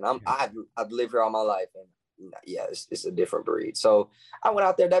here, man. I've lived here all my life, and yeah, it's a different breed. So I went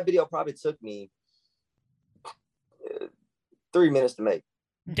out there. That video probably took me 3 minutes to make.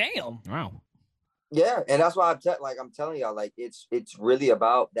 Damn. Wow. Yeah, and that's why I'm telling y'all, like, it's really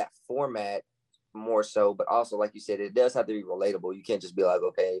about that format more so, but also, like you said, it does have to be relatable. You can't just be like,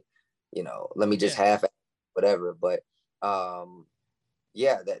 okay, let me just half whatever. But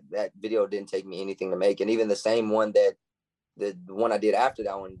that video didn't take me anything to make, and even the same one that the one I did after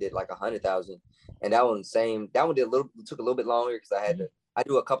that one did like 100,000, and that one took a little bit longer, because I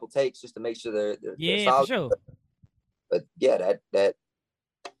do a couple takes just to make sure they're solid. For sure. But yeah, that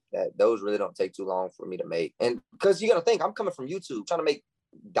those really don't take too long for me to make, and because you got to think, I'm coming from YouTube trying to make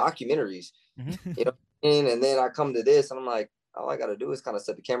documentaries, and then I come to this, and I'm like, all I got to do is kind of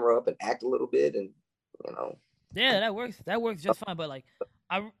set the camera up and act a little bit, and Yeah, that works just fine. But like,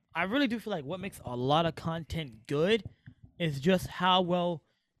 I really do feel like what makes a lot of content good is just how well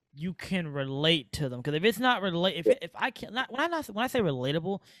you can relate to them. Because if it's not if I can't, when I say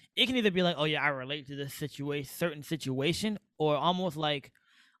relatable, it can either be like, oh yeah, I relate to this certain situation, or almost like,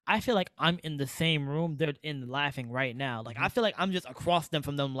 I feel like I'm in the same room they're in laughing right now. Like, I feel like I'm just across them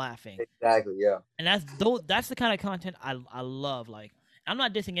from them laughing. Exactly, yeah. And that's the kind of content I love. Like, I'm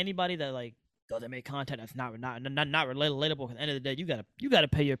not dissing anybody that like doesn't make content that's not relatable. At the end of the day, you gotta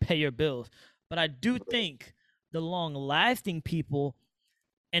pay your bills. But I do think the long lasting people,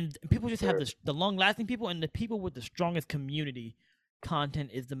 and people just have the long lasting people, and the people with the strongest community content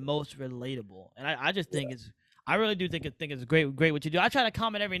is the most relatable. And I just think I really do think it's great what you do. I try to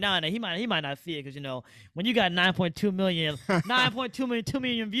comment every now and then. He might not see it, because when you got 9.2 million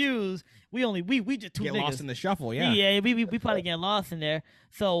views, we just two get niggas. Lost in the shuffle. Yeah. Yeah, we probably get lost in there.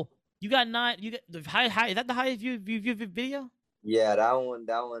 So you got the high. Is that the highest view video? Yeah, that one,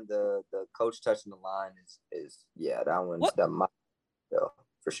 the coach touching the line is that one's what? the my.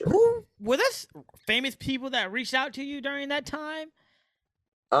 for sure. Who were this famous people that reached out to you during that time?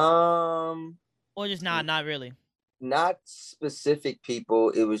 Or just not really. Not specific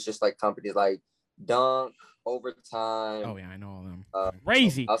people. It was just like companies like Dunk, Overtime. Oh yeah, I know all them.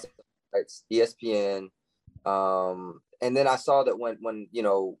 Crazy. ESPN. And then I saw that when you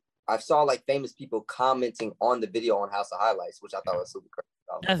know, I saw like famous people commenting on the video on House of Highlights, which I thought was super crazy.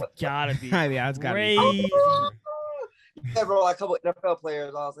 That's gotta be yeah, it's gotta crazy. be. Yeah, bro, like a couple NFL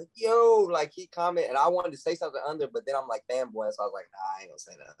players, I was like, yo, like he commented, and I wanted to say something under, but then I'm like fanboy, so I was like, nah, I ain't gonna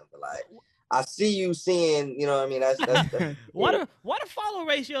say nothing. But like, I see you seeing, you know what I mean? That's why the follow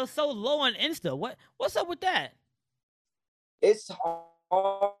ratio so low on Insta? What's up with that? It's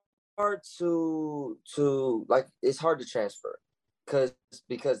hard to like, it's hard to transfer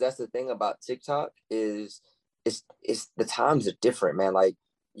because that's the thing about TikTok is it's the times are different, man. Like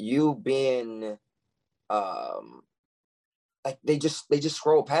you being like they just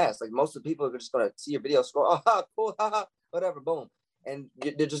scroll past. Like most of the people are just gonna see your video, scroll, oh cool, haha, whatever, boom, and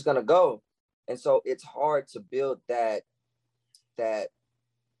they're just gonna go. And so it's hard to build that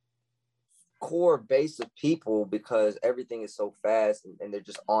core base of people because everything is so fast and they're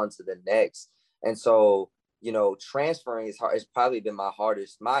just on to the next. And so, you know, transferring is hard. It's probably been my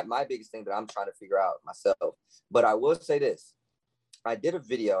hardest, my biggest thing that I'm trying to figure out myself. But I will say this. I did a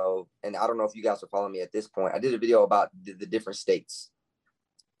video, and I don't know if you guys are following me at this point. I did a video about the different states.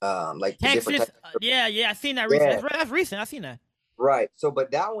 Like Texas, the different yeah, I seen that recently. Yeah. That's recent. I seen that. Right. So, but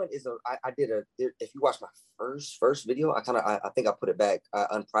that one is I did if you watch my first video, I think I put it back. I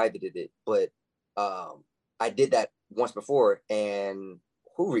unprivated it, but I did that once before, and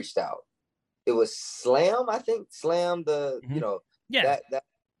who reached out? It was Slam, I think. Slam, you know, that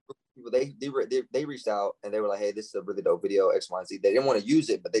people, they reached out and they were like, hey, this is a really dope video, X, Y, and Z. They didn't want to use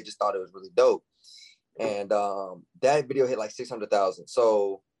it, but they just thought it was really dope. And that video hit like 600,000.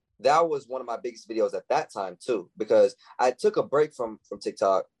 So that was one of my biggest videos at that time too, because I took a break from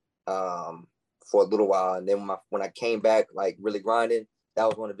TikTok for a little while, and then when I came back like really grinding, that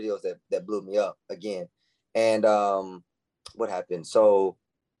was one of the videos that blew me up again. And what happened? So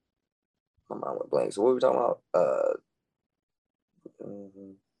my mind went blank. So what were we talking about?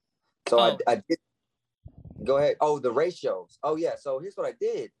 So I did. Go ahead. Oh, the ratios. Oh yeah. So here's what I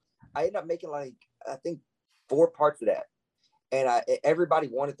did. I ended up making like, I think 4 parts of that. And everybody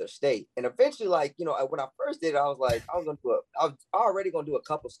wanted their state. And eventually, like, you know, when I first did it, I was like, I was already gonna do a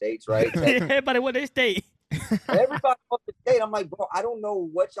couple states, right? Everybody want their state. Everybody wants the state. I'm like, bro, I don't know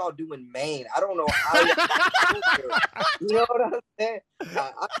what y'all do in Maine. I don't know how you know what I'm saying?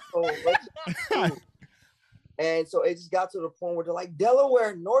 I don't know what y'all do. And so it just got to the point where they're like,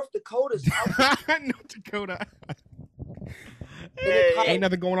 Delaware, North Dakota, North Dakota. Ain't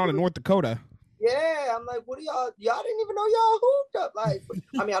nothing going on in North Dakota. Yeah, I'm like, what are y'all didn't even know y'all hooped up. Like,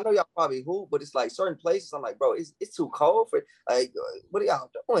 I mean, I know y'all probably hoop, but it's like certain places, I'm like, bro, it's too cold for, like, what are y'all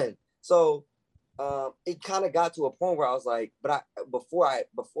doing? So it kind of got to a point where I was like, but before I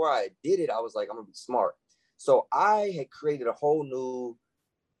did it, I was like, I'm gonna be smart. So I had created a whole new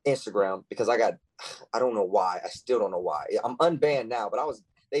Instagram because I don't know why. I still don't know why. I'm unbanned now, but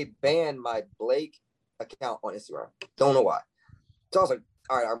they banned my Blake account on Instagram. Don't know why. So I was like,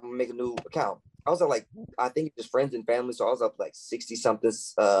 all right, I'm gonna make a new account. I was at like, I think it's just friends and family. So I was up like 60 something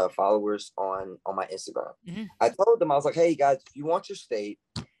followers on my Instagram. Mm-hmm. I told them, I was like, hey guys, if you want your state,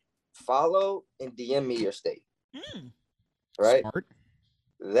 follow and DM me your state. Right? Smart.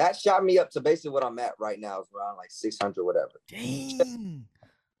 That shot me up to basically what I'm at right now, is around like 600, whatever. Dang.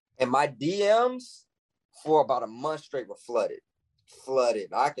 And my DMs for about a month straight were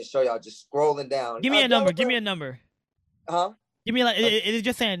flooded. I can show y'all just scrolling down. Give me a number. Huh? Give me is it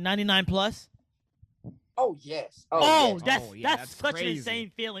just saying 99 plus? Oh yes. Yes. That's such crazy. An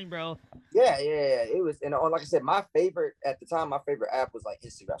insane feeling, bro. Yeah. It was, and like I said, my favorite at the time, my favorite app was like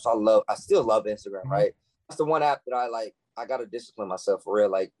Instagram. So I still love Instagram, mm-hmm. Right? That's the one app that I like. I gotta discipline myself for real,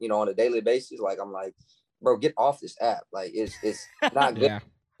 like, you know, on a daily basis. Like I'm like, bro, get off this app. Like it's not good. Yeah.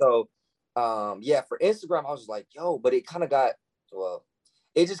 So for Instagram, I was just like, yo, but it kind of got to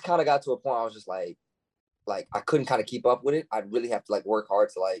a point I was just like I couldn't kind of keep up with it. I'd really have to like work hard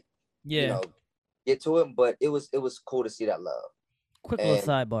to like, you know, get to it. But it was cool to see that love. Quick little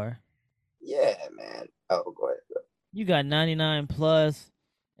sidebar. Yeah, man. Oh, go ahead. You got 99 plus.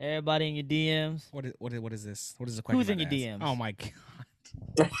 Everybody in your DMs. What is this? What is the question? Who's in your DMs? Oh my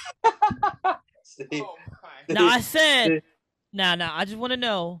god. Now I said, now I just want to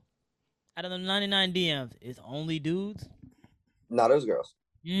know, out of the 99 DMs, is only dudes? No, those girls.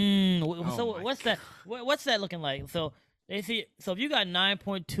 So what's that? What's that looking like? So they see. So if you got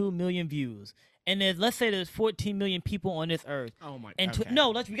 9.2 million views, and let's say there's 14 million people on this earth. Oh my! And okay.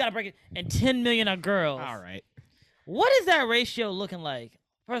 we gotta break it. And 10 million are girls. All right. What is that ratio looking like?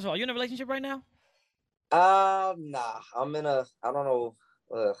 First of all, you in a relationship right now? Nah. I'm in a. I don't know.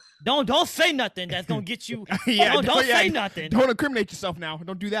 Don't say nothing that's gonna get you. Yeah, don't say nothing. Don't incriminate yourself now.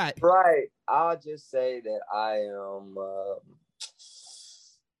 Don't do that. Right. I'll just say that I am.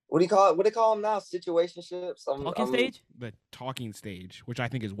 What do you call it? What do they call them now? Situationships. Talking stage. The talking stage, which I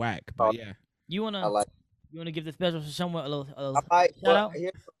think is whack. But yeah. You wanna? I like. You wanna give the special to someone a little I might. shout out?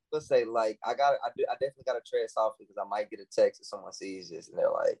 Let's say like I definitely gotta tread softly because I might get a text if someone sees this and they're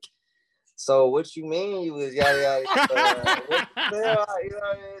like, "So what you mean you was yada yada?" What the hell? You know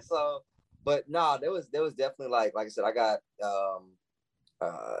what I mean? So, but nah, there was definitely like I said, I got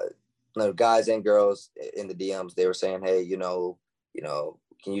guys and girls in the DMs. They were saying, "Hey,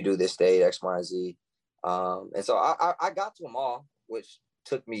 can you do this day X, Y, and Z?" And so I got to them all, which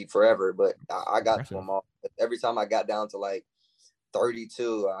took me forever, but I got to them all. Every time I got down to like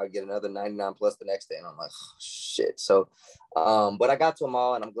 32, I get another 99 plus the next day, and I'm like, oh, shit. So, but I got to them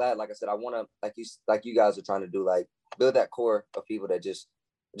all, and I'm glad. Like I said, I want to, like you guys are trying to do, like build that core of people that just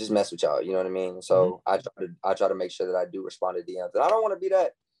mess with y'all. You know what I mean? So I try to make sure that I do respond to DMs, and I don't want to be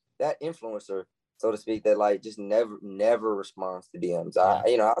that influencer, so to speak, that like just never responds to DMs.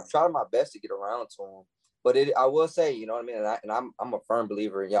 I've tried my best to get around to them, but I will say, you know what I mean, and I'm a firm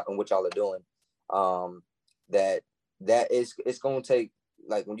believer in what y'all are doing. That it's going to take,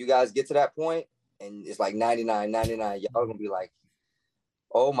 like, when you guys get to that point and it's like 99, y'all going to be like,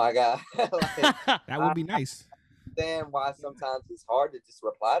 oh my God. Like, that would be nice. I understand why sometimes it's hard to just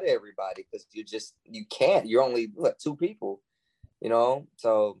reply to everybody because you can't. You're only, two people,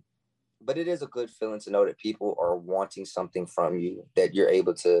 So, but it is a good feeling to know that people are wanting something from you that you're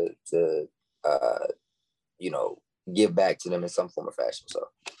able to give back to them in some form or fashion.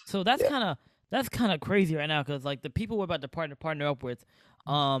 So that's kind of crazy right now because like the people we're about to partner up with,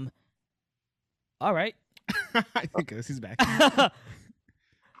 all right. I think this is back.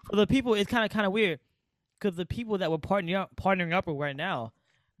 For the people, it's kind of weird because the people that we're partnering up with right now,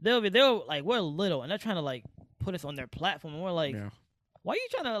 they're like, we're little and they're trying to like put us on their platform, and we're like, why are you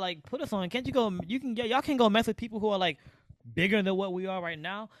trying to like put us on? Can't you go? Y'all can go mess with people who are like bigger than what we are right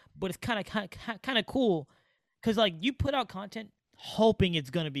now. But it's kind of cool because like you put out content hoping it's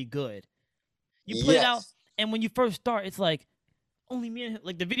gonna be good. You put it out, and when you first start, it's like only me and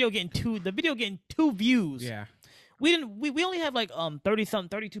like the video getting two views. Yeah, we only have like 32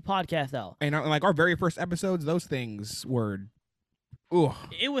 podcasts out, and like our very first episodes, those things were,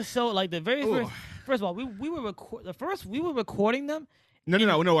 it was so like the very first of all, we were recording them. No.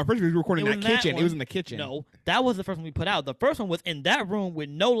 Our first we were recording in that kitchen. It was in the kitchen. No, that was the first one we put out. The first one was in that room with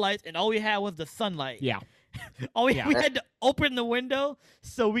no lights, and all we had was the sunlight. Yeah. We had to open the window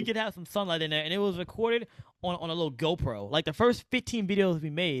so we could have some sunlight in there, and it was recorded on a little GoPro. Like the first 15 videos we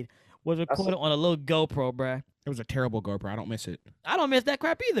made was recorded on a little GoPro, bruh. It was a terrible GoPro. I don't miss it. I don't miss that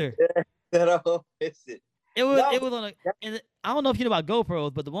crap either. I don't miss it. It was on and I don't know if you know about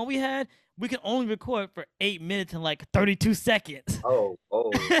GoPros, but the one we had, we could only record for 8 minutes and like 32 seconds. Oh.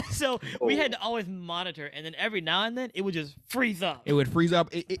 So we had to always monitor, and then every now and then it would just freeze up. It would freeze up.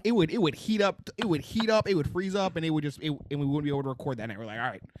 It would heat up. It would heat up. It would freeze up, and and we wouldn't be able to record that night. We're like, all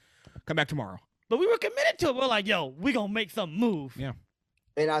right, come back tomorrow. But we were committed to it. We're like, yo, we gonna make some move. Yeah.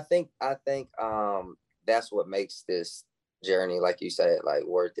 And I think that's what makes this journey, like you said, like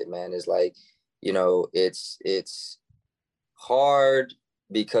worth it, man. Is like, it's hard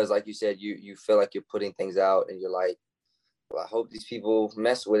because, like you said, you feel like you're putting things out, and you're like, well, I hope these people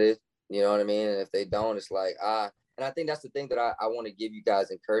mess with it. You know what I mean? And if they don't, it's like, and I think that's the thing that I want to give you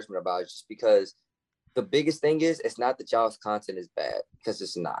guys encouragement about, just because the biggest thing is, it's not that y'all's content is bad, because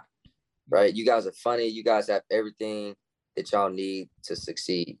it's not, right? You guys are funny. You guys have everything that y'all need to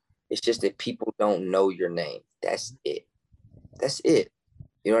succeed. It's just that people don't know your name. That's it.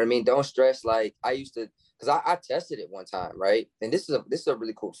 You know what I mean? Don't stress. Like I used to, because I tested it one time, right? And this is a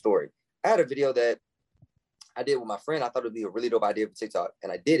really cool story. I had a video that I did with my friend. I thought it'd be a really dope idea for TikTok,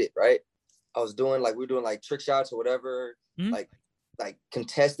 and I did it, right? we were doing like trick shots or whatever, like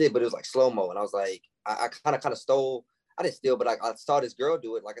contested, but it was like slow-mo. And I was like, I kind of stole, I didn't steal, but I saw this girl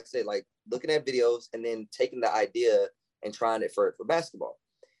do it. Like I said, like looking at videos and then taking the idea and trying it for basketball.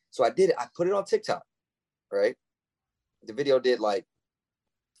 So I did it. I put it on TikTok, right? The video did like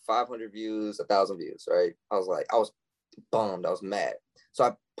 500 views, 1,000 views, right? I was bummed. I was mad.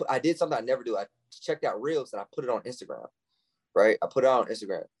 So I did something I never do. I checked out Reels and I put it on Instagram, right? I put it on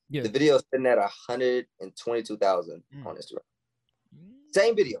Instagram. Yeah. The video is sitting at 122,000 on Instagram.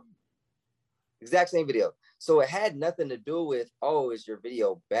 Same video. Exact same video. So it had nothing to do with, oh, is your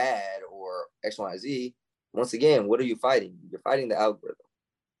video bad or X, Y, and Z. Once again, what are you fighting? You're fighting the algorithm.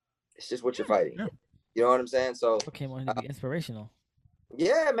 It's just what you're fighting. Yeah. You know what I'm saying? So Okay, wanted to be inspirational.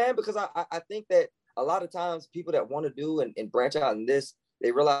 Yeah, man, because I think that a lot of times people that want to do and branch out in this,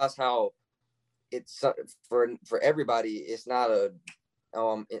 they realize how it's for everybody. It's not a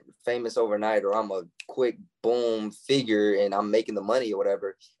famous overnight, or I'm a quick boom figure and I'm making the money or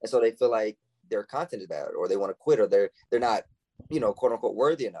whatever. And so they feel like their content is bad, or they want to quit, or they're not, quote unquote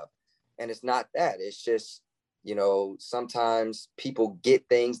worthy enough. And it's not that. It's just, sometimes people get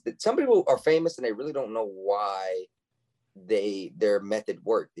things that some people are famous and they really don't know why their method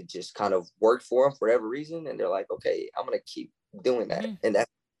worked. It just kind of worked for them for whatever reason, and they're like, okay, I'm gonna keep doing that. Mm-hmm. And that's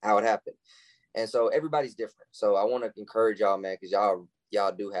how it happened. And so everybody's different. So I want to encourage y'all, man, because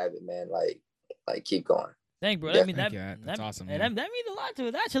y'all do have it, man. Like keep going. Thank you, bro. That's awesome. And that means a lot to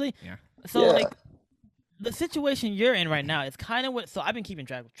us, actually. Yeah. So like the situation you're in right now, it's kind of what. So I've been keeping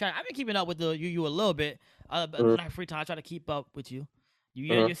track. I've been keeping up with you a little bit. When I have free time, I try to keep up with you.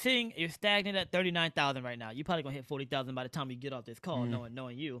 You're stagnant at 39,000 right now. You're probably gonna hit 40,000 by the time you get off this call,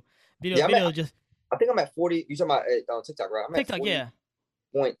 knowing you. I think I'm at 40. You talking about on TikTok, right? I'm TikTok, at 40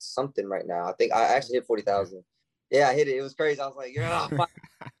 point something right now. I think I actually hit 40,000. Yeah, I hit it. It was crazy. I was like,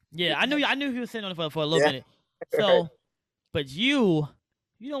 yeah, I knew he was sitting on it for a little minute. So, but you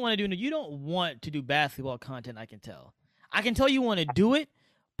don't want to do basketball content. I can tell you want to do it,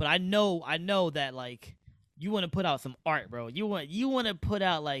 but I know that like. You want to put out some art, bro. You want to put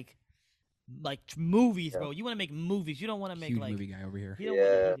out like movies, bro. You want to make movies. You don't want to make huge movie guy over here. You don't want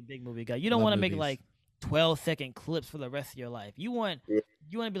to be a big movie guy. You don't want to make like 12-second clips for the rest of your life. You want to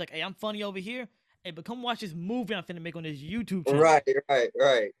be like, hey, I'm funny over here. Hey, but come watch this movie I'm finna make on this YouTube channel. Right.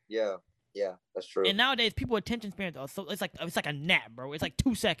 Yeah, that's true. And nowadays, people attention spans are so it's like a nap, bro. It's like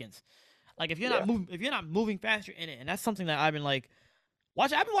 2 seconds. Like if you're not moving fast, you're in it, and that's something that I've been like. I've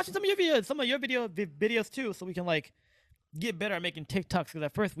been watching some of your videos too, so we can like get better at making TikToks. Because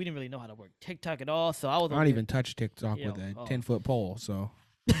at first we didn't really know how to work TikTok at all. So I don't even touch TikTok with a 10-foot pole. So,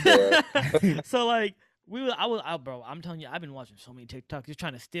 so like bro. I'm telling you, I've been watching so many TikToks, just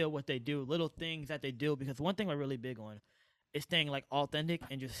trying to steal what they do, little things that they do. Because one thing we're really big on is staying like authentic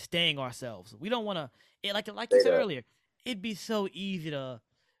and just staying ourselves. We don't want to, like you said earlier, it'd be so easy to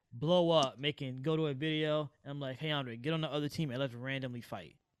blow up, go to a video, and I'm like, hey Andre, get on the other team and let's randomly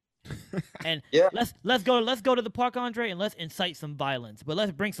fight. And let's go to the park, Andre, and let's incite some violence. But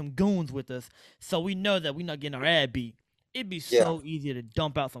let's bring some goons with us so we know that we're not getting our ad beat. It'd be so easy to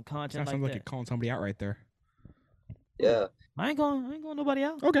dump out some content like that. Sounds like you're calling somebody out right there. Yeah. I ain't going nobody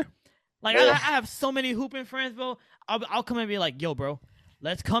out. Okay. Like I have so many hooping friends, bro. I'll come and be like, yo, bro,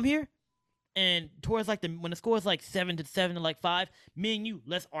 let's come here. And towards like when the score is like 7-7 to like 5, me and you,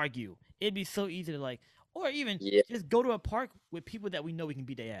 let's argue. It'd be so easy to like, or even just go to a park with people that we know we can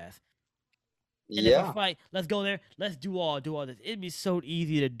beat their ass. And if we fight, let's go there. Let's do all this. It'd be so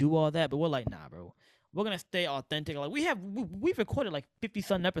easy to do all that, but we're like, nah, bro. We're gonna stay authentic. Like we've recorded like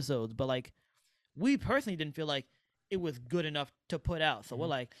 50-something episodes, but like we personally didn't feel like it was good enough to put out. So we're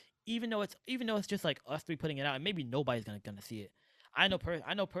like, even though it's just like us three putting it out, and maybe nobody's gonna see it. I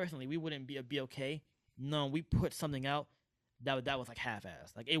know personally we wouldn't be okay. No, we put something out that was like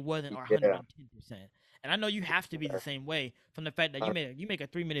half-assed. Like it wasn't our 110%. And I know you have to be the same way from the fact that you make a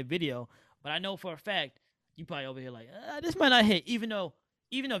 3-minute video, but I know for a fact you probably over here like this might not hit. Even though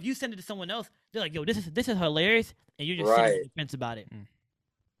if you send it to someone else, they're like, yo, this is hilarious, and you're just sitting on the fence about it.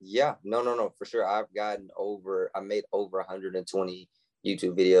 Yeah, no, for sure. I made over 120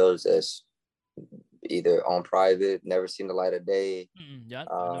 YouTube videos as either on private, never seen the light of day. Yeah, I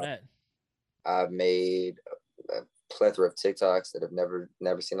know that. I've made a plethora of TikToks that have never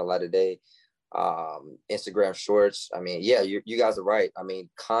seen the light of day. Instagram shorts. I mean, yeah, you guys are right. I mean,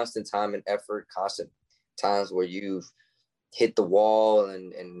 constant time and effort, constant times where you've hit the wall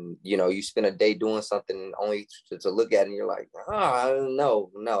and you spend a day doing something only to look at it and you're like,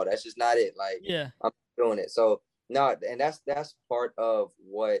 no, that's just not it. Like, I'm doing it. So no, and that's part of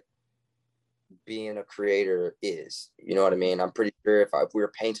what being a creator is. You know what I mean? I'm pretty sure if we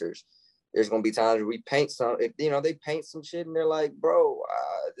were painters, there's gonna be times where we paint they paint some shit and they're like, bro,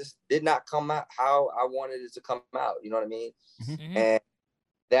 this did not come out how I wanted it to come out. You know what I mean? Mm-hmm. And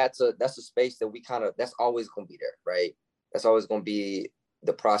that's a space that that's always gonna be there, right? That's always gonna be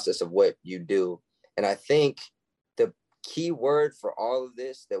the process of what you do. And I think the key word for all of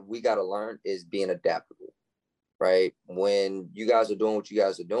this that we gotta learn is being adaptable, right? When you guys are doing what you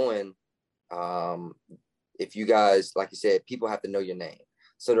guys are doing, if you guys, like you said, people have to know your name.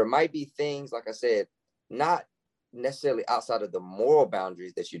 So there might be things, like I said, not necessarily outside of the moral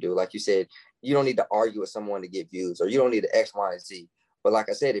boundaries that you do. Like you said, you don't need to argue with someone to get views, or you don't need to X, Y, and Z. But like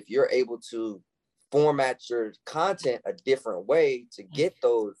I said, if you're able to format your content a different way to get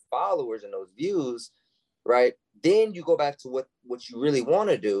those followers and those views, right? Then you go back to what you really want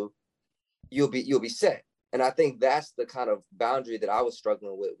to do, you'll be set. And I think that's the kind of boundary that I was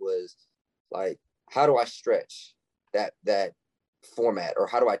struggling with, was like, how do I stretch that format, or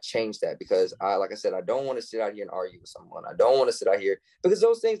how do I change that? Because like I said, I don't want to sit out here and argue with someone. I don't want to sit out here, because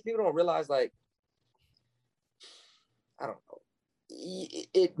those things people don't realize, like, I don't know.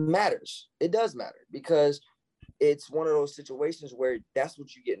 It matters. It does matter, because it's one of those situations where that's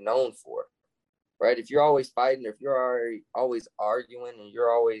what you get known for, right? If you're always fighting, or if you're always arguing, and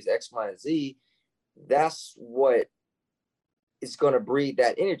you're always X, Y, and Z, that's what is going to breed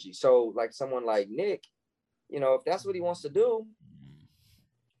that energy. So like someone like Nick, if that's what he wants to do,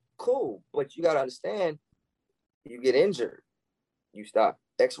 cool. But you got to understand, you get injured, you stop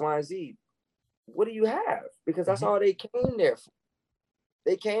X, Y, and Z. What do you have? Because that's all they came there for.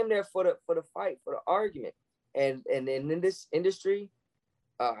 They came there for the fight, for the argument. And in this industry,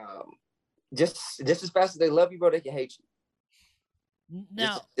 just as fast as they love you, bro, they can hate you.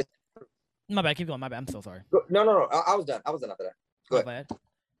 Now, my bad. Keep going. My bad. I'm so sorry. No. I was done. After that. Go ahead. Bad.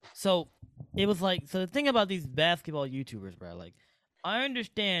 So it was like, so the thing about these basketball YouTubers, bro, like, I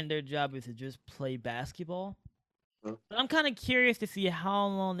understand their job is to just play basketball, but I'm kind of curious to see how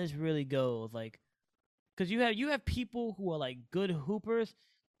long this really goes. Like, because you have people who are like good hoopers,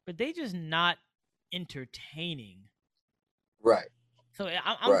 but they just not entertaining. Right. So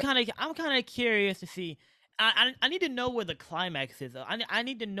I'm kind of curious to see. I need to know where the climax is. I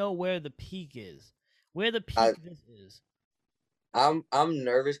need to know where the peak is. Where the peak is. I'm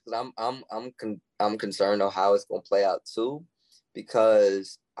nervous, because I'm concerned on how it's gonna play out too,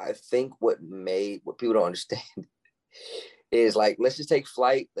 because I think what people don't understand is, like, let's just take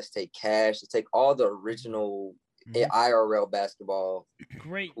Flight, let's take Cash, let's take all the original IRL basketball.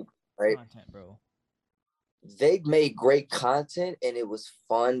 Great right? content, bro. They made great content, and it was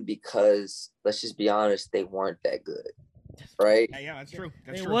fun because, let's just be honest, they weren't that good, right? Yeah, that's true.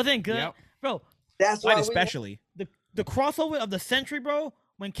 It wasn't good, bro. That's why especially the crossover of the century, bro.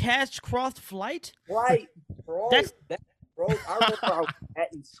 When Cash crossed Flight, right, bro. Bro, I remember I was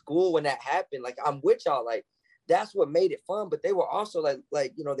in school when that happened. Like, I'm with y'all. Like, that's what made it fun. But they were also like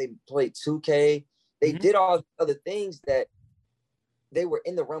they played 2K. They did all other things that they were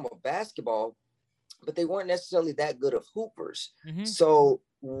in the realm of basketball, but they weren't necessarily that good of hoopers. So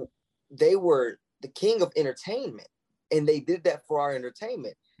they were the king of entertainment, and they did that for our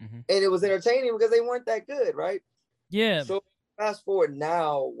entertainment. And it was entertaining because they weren't that good, right? Yeah. So fast forward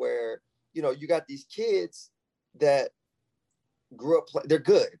now, where you got these kids that grew up they're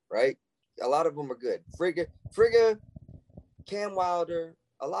good, right? A lot of them are good. Frigga, Cam Wilder,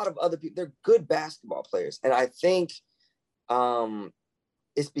 a lot of other people, they're good basketball players. And I think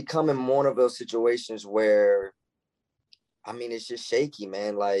it's becoming one of those situations where, I mean, it's just shaky,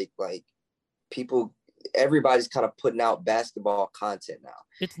 man. Like people, everybody's kind of putting out basketball content now.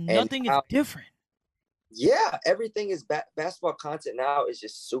 It's nothing is different. Yeah, everything is basketball content now is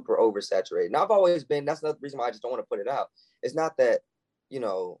just super oversaturated. And I've always been, that's another reason why I just don't want to put it out. It's not that,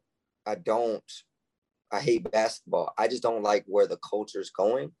 I hate basketball. I just don't like where the culture's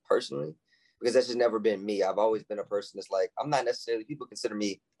going personally, because that's just never been me. I've always been a person that's like, I'm not necessarily, people consider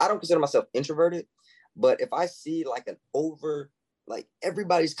me, I don't consider myself introverted, but if I see like like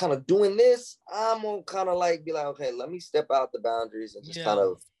everybody's kind of doing this, I'm gonna kind of like be like, okay, let me step out the boundaries and just kind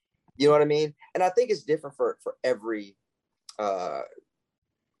of, you know what I mean? And I think it's different for every,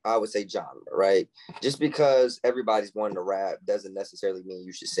 I would say, genre, right? Just because everybody's wanting to rap doesn't necessarily mean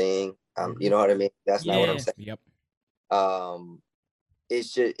you should sing. You know what I mean? That's not what I'm saying. Yep.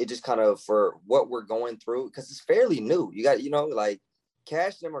 It just kind of, for what we're going through, because it's fairly new. You got, like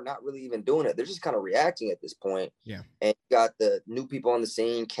Cash and them are not really even doing it. They're just kind of reacting at this point. Yeah. And you got the new people on the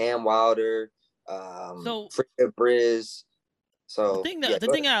scene, Cam Wilder, Frida Briz. So the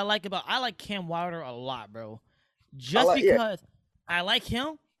thing I like Cam Wilder a lot, bro. Because I like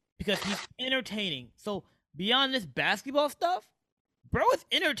him because he's entertaining. So beyond this basketball stuff, bro, it's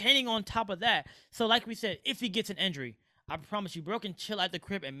entertaining on top of that. So like we said, if he gets an injury, I promise you, bro can chill at the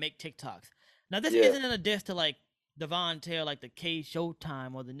crib and make TikToks. Now this isn't a diss to like Devontae or like the K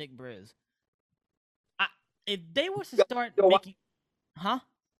Showtime or the Nick Briz. If they were to start making,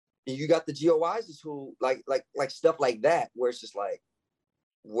 you got the GOIs who like stuff like that, where it's just like,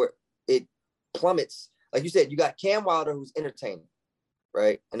 where it plummets. Like you said, you got Cam Wilder, who's entertaining,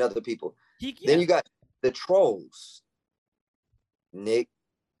 right? And other people. Then you got the trolls, Nick,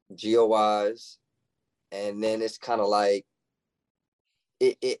 GOIs, and then it's kind of like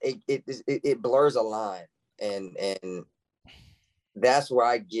it blurs a line, and that's where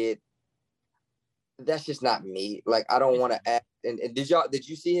I get. That's just not me. Like, I don't want to act. And did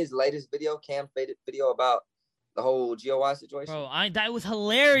you see his latest video, Cam faded video about the whole GOY situation? Bro, that was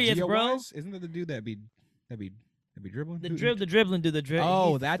hilarious, bro. Isn't that the dude that be dribbling? The dribbling dude, the dribble.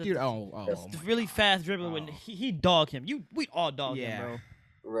 Oh, that dude. Oh. Really fast dribbling. When he dogged him. We all dogged him, bro.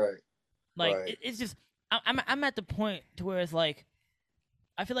 Right. Like, right. It's just I'm at the point to where it's like,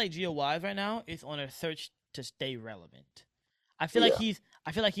 I feel like GOYs right now is on a search to stay relevant. I feel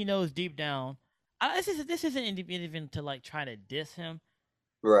like he knows deep down. This isn't even to like try to diss him.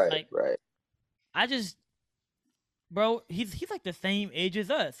 Right. Like, right. I just, bro, he's like the same age as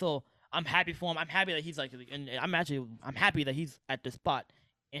us, so I'm happy for him. I'm happy that he's like, and I'm happy that he's at the spot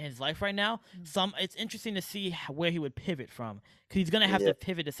in his life right now. It's interesting to see where he would pivot from, because he's gonna have to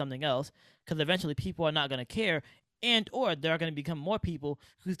pivot to something else, because eventually people are not gonna care, or there are gonna become more people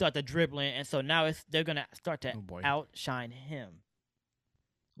who start to dribbling, and so now they're gonna start to outshine him.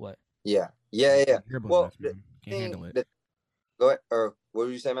 What? Yeah. Well, can't handle it. Go ahead. Or what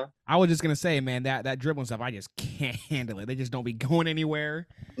were you saying, man? I was just gonna say, man, that dribbling stuff, I just can't handle it. They just don't be going anywhere.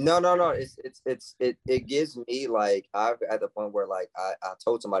 No. It gives me, like, I've at the point where, like, I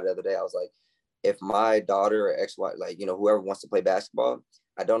told somebody the other day, I was like, if my daughter or ex-wife, like, you know, whoever wants to play basketball,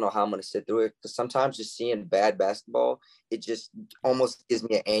 I don't know how I'm going to sit through it, because sometimes just seeing bad basketball, it just almost gives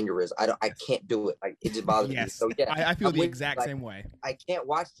me an aneurysm. I can't do it. Like, it just bothers me. So yeah, I feel the exact same way. I can't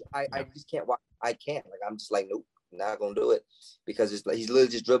watch. I just can't watch. I can't. Like, I'm just like, nope, not gonna do it, because it's like he's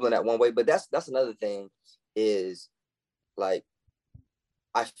literally just dribbling that one way. But that's another thing, is like,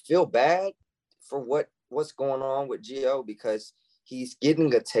 I feel bad for what's going on with Gio, because he's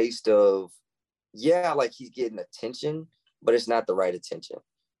getting a taste of, like, he's getting attention, but it's not the right attention,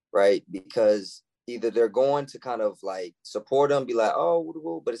 right? Because either they're going to kind of like support him, be like,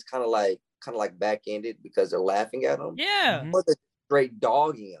 oh, but it's kind of like back-ended because they're laughing at him. Yeah. Or they're straight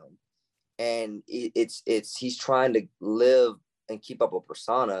dogging him. And he's trying to live and keep up a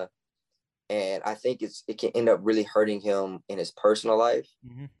persona. And I think it can end up really hurting him in his personal life,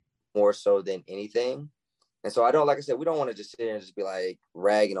 more so than anything. And so like I said, we don't want to just sit here and just be like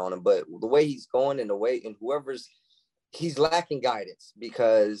ragging on him, but the way he's going and he's lacking guidance,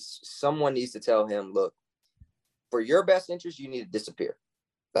 because someone needs to tell him, look, for your best interest, you need to disappear.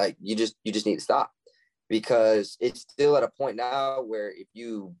 Like, you just need to stop, because it's still at a point now where if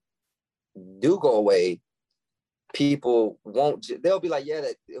you do go away, people they'll be like,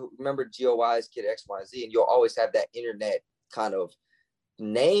 remember GOY's kid X, Y, Z, and you'll always have that internet kind of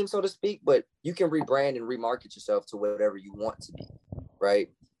name, so to speak, but you can rebrand and remarket yourself to whatever you want to be, right?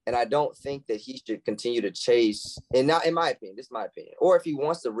 And I don't think that he should continue to chase, and not in my opinion, this is my opinion, or if he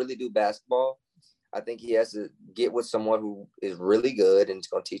wants to really do basketball, I think he has to get with someone who is really good and is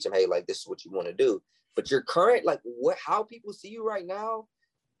going to teach him, hey, like, this is what you want to do. But your current, like, how people see you right now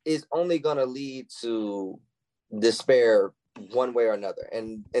is only going to lead to despair one way or another.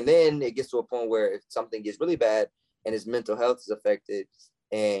 And then it gets to a point where if something gets really bad and his mental health is affected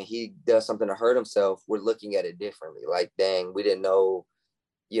and he does something to hurt himself, we're looking at it differently. Like, dang, we didn't know,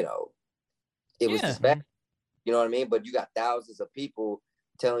 it was this bad. You know what I mean? But you got thousands of people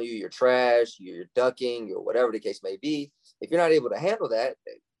telling you you're trash, you're ducking, or whatever the case may be. If you're not able to handle that,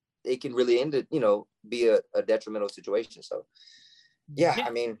 it can really end it, be a detrimental situation. So, I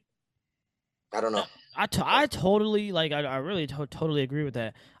mean, I don't know. I totally, like, I really totally agree with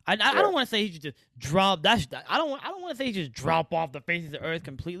that. I don't want to say he should just drop that. I don't want to say he just drop off the face of the earth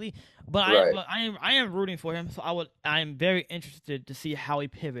completely. But I am rooting for him. So I am very interested to see how he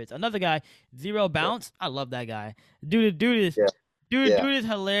pivots. Another guy, Zero Bounce. I love that guy. Dude is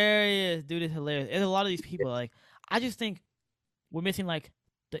hilarious. Dude is hilarious. There's a lot of these people. Like, I just think we're missing, like,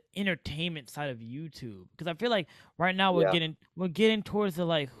 the entertainment side of YouTube, because I feel like right now we're getting towards the,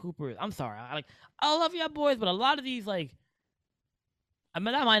 like, hoopers. I'm sorry, I love y'all boys, but a lot of these, like, I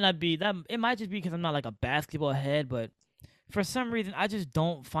mean, that might not be that. It might just be because I'm not, like, a basketball head, but for some reason I just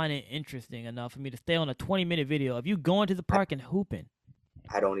don't find it interesting enough for me to stay on a 20-minute video of you going to the park and hooping.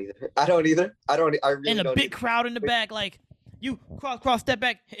 I don't either. I really and a don't big either. Crowd in the back, like, you cross step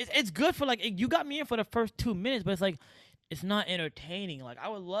back. It's good for, like, you got me in for the first 2 minutes, but it's like, it's not entertaining. Like, I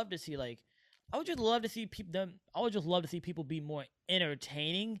would love to see, like, I would just love to see people be more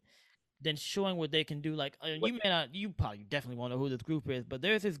entertaining than showing what they can do. Like, you probably definitely won't know who this group is, but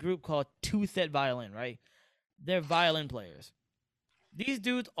there's this group called Two Set Violin, right? They're violin players. These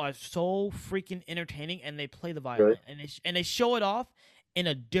dudes are so freaking entertaining, and they play the violin, and they show it off in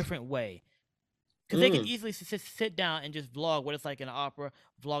a different way. Because they can easily sit down and just vlog what it's like in an opera,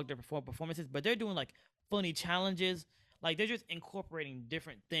 vlog their performances, but they're doing, like, funny challenges. Like they're just incorporating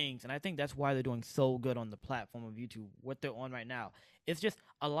different things, and I think that's why they're doing so good on the platform of YouTube. What they're on right now, it's just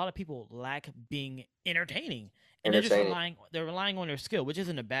a lot of people lack being entertaining, and they're just relying on their skill, which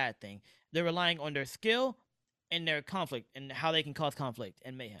isn't a bad thing. They're relying on their skill and their conflict and how they can cause conflict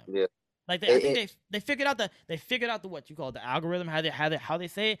and mayhem. Yeah. Like I think they figured out the what you call the algorithm, how they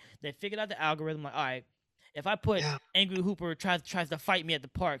say it. They figured out the algorithm. Like, all right, if I put Angry Hooper tries to fight me at the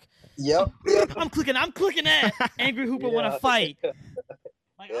park, yep. I'm clicking that Angry Hooper want to fight.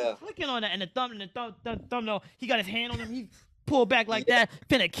 Like I'm clicking on that, and the thumbnail, he got his hand on him, he pulled back like that,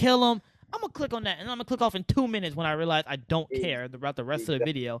 finna kill him. I'm gonna click on that, and I'm gonna click off in 2 minutes when I realize I don't care about the rest of the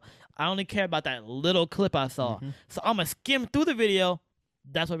video. I only care about that little clip I saw. Mm-hmm. So I'm gonna skim through the video.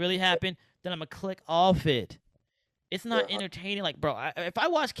 That's what really happened. Then I'm gonna click off it. It's not entertaining. Like, bro, if I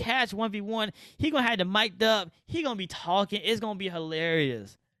watch Cash 1v1, he gonna have the mic'd up. He gonna be talking. It's gonna be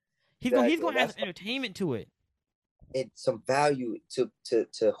hilarious. He's gonna have some entertainment to it. It's some value to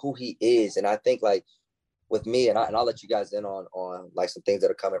who he is, and I think like with me, and I'll let you guys in on like some things that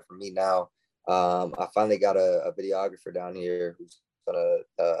are coming from me now. I finally got a videographer down here who's gonna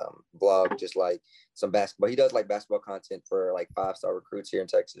vlog just like some basketball. He does like basketball content for like 5-star recruits here in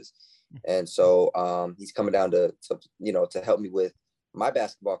Texas, and so he's coming down to help me with my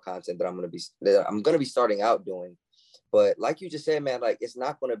basketball content that I'm gonna be starting out doing. But like you just said, man, like it's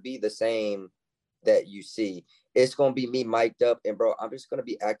not gonna be the same that you see. It's gonna be me mic'd up, and bro, I'm just gonna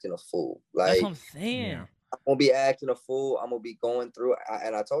be acting a fool. Like that's what I'm saying. Yeah. I'm gonna be acting a fool. I'm gonna be going through,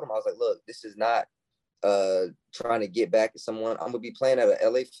 and I told him, I was like, look, this is not trying to get back at someone. I'm gonna be playing at a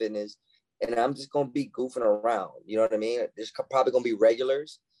LA Fitness, and I'm just gonna be goofing around. You know what I mean? There's probably gonna be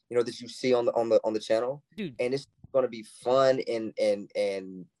regulars, that you see on the channel, dude, and it's gonna be fun.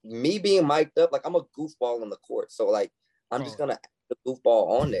 And me being mic'd up, like I'm a goofball on the court, so like I'm just gonna act the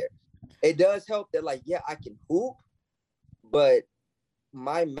goofball on there. It does help that like I can hoop, but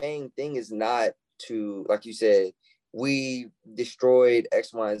my main thing is not to, like you said, we destroyed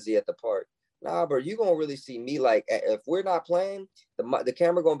X, Y, and Z at the park. Nah, bro, you gonna really see me like if we're not playing, the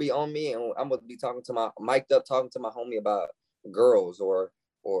camera gonna be on me, and I'm gonna be talking to my homie about girls or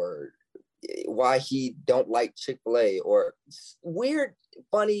why he don't like Chick-fil-A or weird,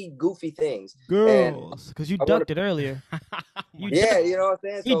 funny, goofy things. Girls, because you ducked it earlier. You know what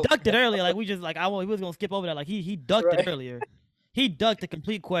I'm saying? He ducked it earlier. Like we just like we was gonna skip over that. Like he ducked it earlier. He ducked the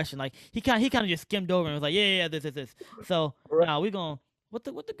complete question. Like he kind of just skimmed over and was like, yeah, this. So now we gonna what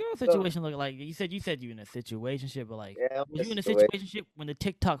the girl situation look like? You said you in a situationship, but like was you in a situationship when the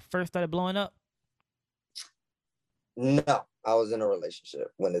TikTok first started blowing up? No, I was in a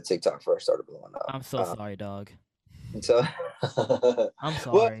relationship when the TikTok first started blowing up. I'm so sorry, dog. So I'm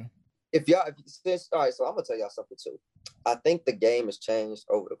sorry. Well, all right, so I'm gonna tell y'all something too. I think the game has changed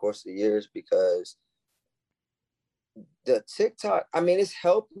over the course of the years because the TikTok, I mean, it's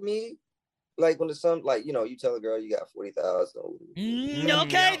helped me. Like when you tell a girl you got 40,000.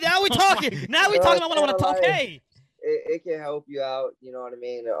 Okay, now we're talking. Now we're talking about what I want to talk. Hey, it can help you out. You know what I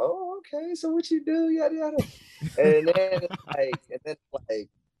mean? Oh, okay. So what you do? Yada yada. And then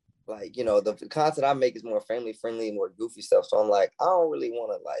the content I make is more family friendly, more goofy stuff. So I'm like, I don't really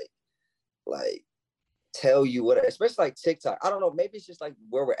want to like tell you what, especially like TikTok. I don't know. Maybe it's just like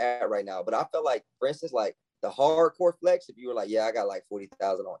where we're at right now. But I felt like, for instance, like the hardcore flex, if you were like, I got like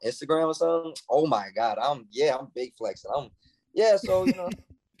 40,000 on Instagram or something. Oh my God, I'm big flexing. So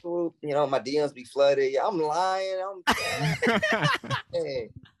my DMs be flooded. Yeah, I'm lying. Hey,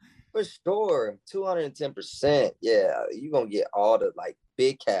 for sure, 210%. Yeah, you gonna get all the like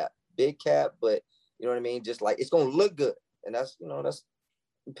big cap, but you know what I mean. Just like it's gonna look good, and that's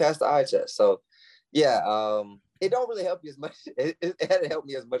past the eye test. So it don't really help you as much. It hadn't helped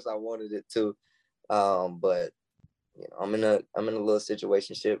me as much as I wanted it to. But I'm in a little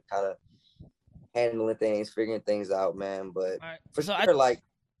situationship, kind of handling things, figuring things out, man. But for sure, like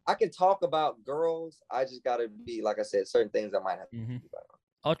I can talk about girls. I just gotta be, like I said, certain things I might have to think about.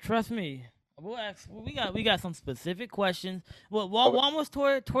 Oh, trust me. We'll ask. We got some specific questions. Well, we're almost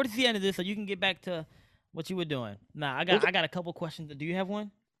towards the end of this, so you can get back to what you were doing. Nah, I got a couple questions. Do you have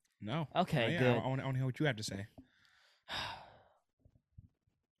one? No. Okay, good. I want to hear what you have to say.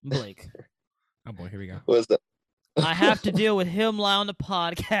 Blake. Oh boy, here we go. What's up? I have to deal with him lie on the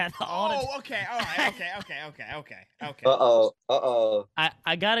podcast. Okay. All right. Okay. Uh-oh.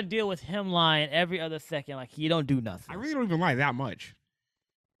 I got to deal with him lying every other second like he don't do nothing. I really don't even lie that much.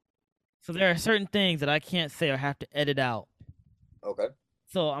 So there are certain things that I can't say or have to edit out. Okay.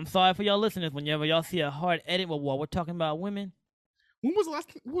 So I'm sorry for y'all listeners whenever y'all see a hard edit while we're talking about women. When was the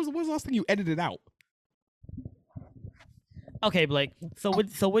last thing you edited out? Okay, Blake. So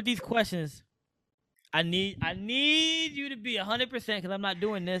with these questions, I need you to be 100% because I'm not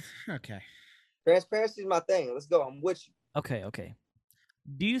doing this. Okay. Transparency is my thing. Let's go. I'm with you. Okay.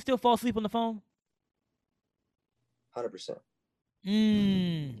 Do you still fall asleep on the phone? 100%. Do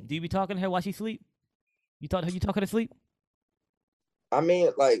you be talking to her while she sleep? You talk her to sleep? I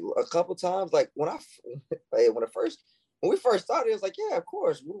mean, like a couple times, like when we first started, it was like, yeah, of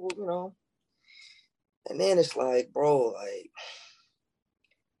course, you know. And then it's like, bro, like,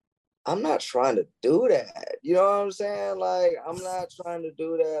 I'm not trying to do that. You know what I'm saying? Like, I'm not trying to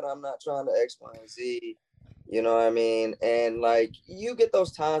do that. I'm not trying to X, Y, and Z. You know what I mean? And like, you get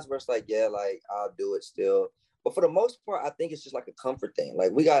those times where it's like, yeah, like I'll do it still. But for the most part, I think it's just like a comfort thing.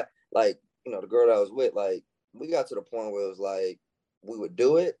 Like we got like, you know, the girl that I was with, like we got to the point where it was like, we would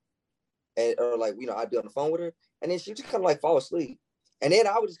do it. And, or like, you know, I'd be on the phone with her and then she just kind of like fall asleep. And then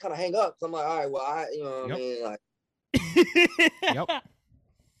I would just kind of hang up. So I'm like, all right, well, you know what I mean? Yep. Like,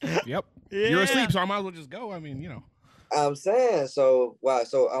 Yeah. You're asleep, so I might as well just go. I mean, you know. I'm saying, so wow.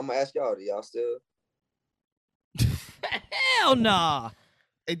 So I'm gonna ask y'all, do y'all still? Hell nah.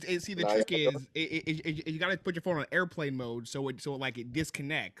 See, the trick is you gotta put your phone on airplane mode so it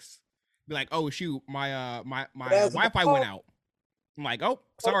disconnects. Be like, oh shoot, my Wi-Fi went out. I'm like, oh,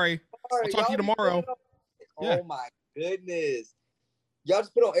 sorry. I'll talk to you tomorrow. Oh my goodness. Y'all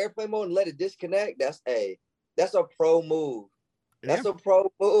just put on airplane mode and let it disconnect. That's a pro move. That's a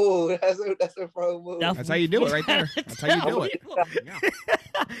pro move. That's a pro move. That's how you do it right there. That's how you do it. Yeah.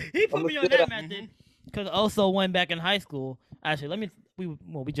 He put me on that method because also when back in high school. Actually, we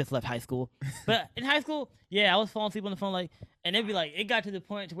just left high school, but in high school, yeah, I was falling asleep on the phone and it'd be like it got to the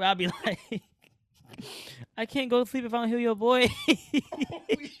point where I'd be like, I can't go to sleep if I don't hear your voice.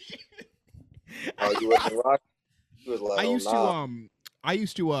 Oh, you wasn't rock. You was like, I used to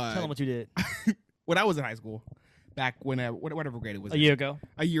tell them what you did when I was in high school. Back when whatever grade it was, a year ago,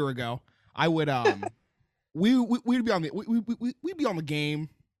 I would we'd be on the game,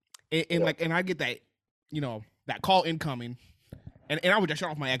 and I'd get that, you know, that call incoming, and I would just shut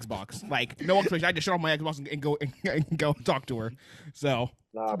off my Xbox, like no explanation. I just shut off my Xbox and go talk to her. So,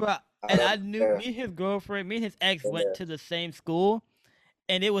 but and I knew me and his girlfriend, me and his ex went to the same school,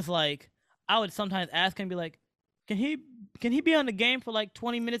 and it was like I would sometimes ask him, be like, Can he be on the game for like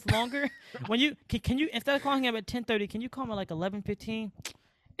 20 minutes longer? When you can you instead of calling him at 10:30, can you call him at like 11:15?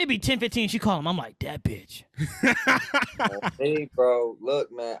 It'd be 10:15. She call him. I'm like, that bitch. Hey, bro,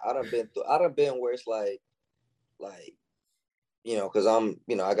 look, man, I done been where it's like, you know, because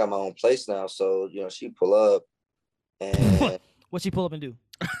I got my own place now, so you know, she pull up and what she pull up and do?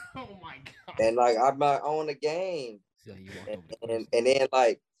 Oh my god! And like I might own the game, and then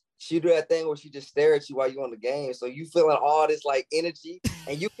like. She do that thing where she just stare at you while you're on the game. So you feeling all this like energy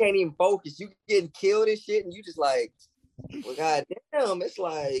and you can't even focus. You getting killed and shit. And you just like, well, god damn, it's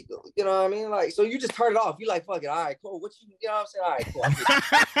like, you know what I mean? Like, so you just turn it off. You like, fuck it. All right, cool. You know what I'm saying? All right, cool.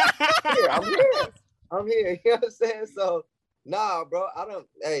 I'm here. You know what I'm saying? So nah, bro,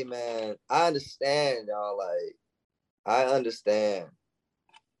 hey man, I understand y'all. Like, I understand.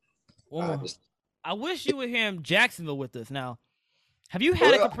 I wish you were here in Jacksonville with us now. Have you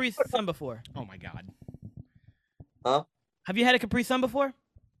had a Capri Sun before? Oh my god. Huh? Have you had a Capri Sun before?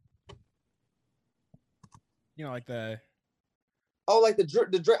 You know, like the. Oh, like the drink.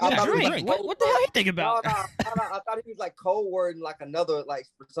 Yeah, I thought drink. What the hell are you thinking about? No, I thought he was like code wording like another like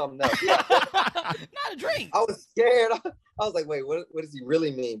for something else. Yeah. Not a drink. I was scared. I was like, wait, what does he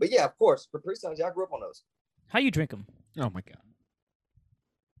really mean? But yeah, of course, Capri Suns. Y'all grew up on those. How you drink them? Oh my god.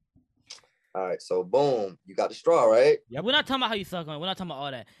 All right, so boom, you got the straw, right? Yeah, we're not talking about how you suck on it. We're not talking about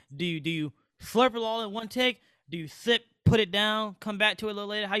all that. Do you slurp it all in one take? Do you sip, put it down, come back to it a little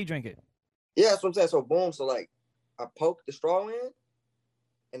later? How you drink it? Yeah, that's what I'm saying. So boom, so like I poked the straw in,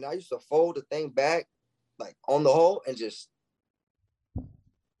 and I used to fold the thing back, like on the hole, and just.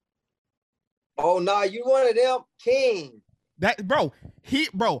 Oh nah, you one of them, King. That bro.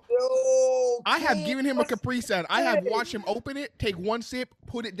 Yo, I have given him a Capri Sun. I have watched him open it, take one sip,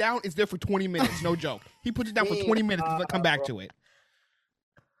 put it down. It's there for 20 minutes. No joke. He puts it down for 20 minutes and come back to it.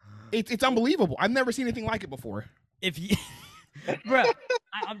 It's unbelievable. I've never seen anything like it before. If you, bro,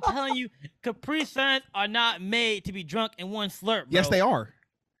 I'm telling you, Capri Suns are not made to be drunk in one slurp. Bro. Yes, they are.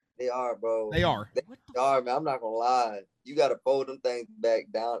 They are, bro. They are. They are, man. I'm not gonna lie. You gotta fold them things back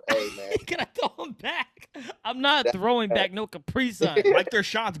down. Hey, man. Can I throw them back? I'm not throwing back no Capri Sun. Like they're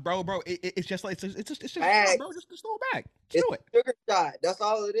shots, bro. It's just like it's just shot, bro. Just throw it back. Just do it. Sugar shot. That's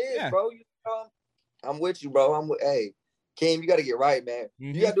all it is, bro. You know, I'm with you, bro. Hey, Kim, you gotta get right, man.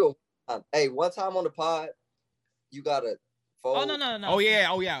 Mm-hmm. You gotta do it. Hey, one time on the pod, you gotta fold. Oh no. Oh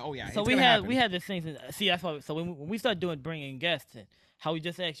yeah. So we had this thing. See, that's why. So when we start bringing guests in, how we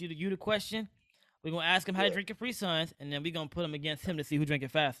just asked you the question, We're gonna ask him how to drink Capri Suns, and then we're gonna put him against him to see who drink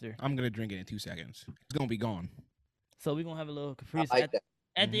it faster. I'm gonna drink it in 2 seconds. It's gonna be gone. So we're gonna have a little Capri I like that.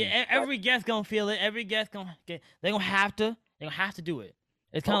 Every guest gonna feel it. Every guest they're gonna have to do it.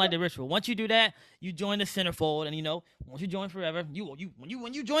 It's kind of like the ritual. Once you do that, you join the Centerfold, and once you join forever,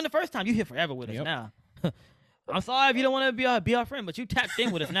 when you join the first time, you here forever with us now. I'm sorry if you don't want to be our friend, but you tapped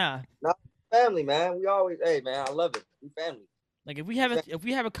in with us now. No, family, man. We always, hey, man, I love it. We family. Like if we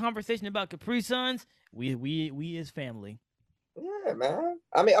have a conversation about Capri Suns, we is family. Yeah, man.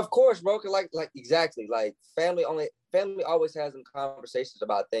 I mean, of course, bro. Like exactly. Like family always has some conversations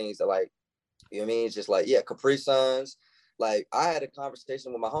about things that, like, you know what I mean? It's just like, yeah, Capri Suns. Like I had a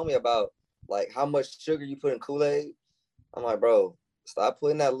conversation with my homie about like how much sugar you put in Kool-Aid. I'm like, bro, stop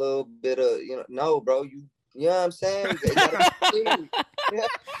putting that little bit of, no, bro, you know what I'm saying? You know what I'm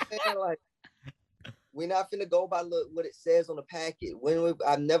saying? Like, we're not finna go by what it says on the packet.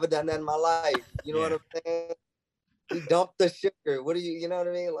 I've never done that in my life. You know what I'm saying? We dump the sugar. What do you know what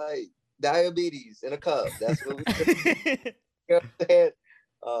I mean? Like diabetes in a cup. That's what we do. You know what I'm saying?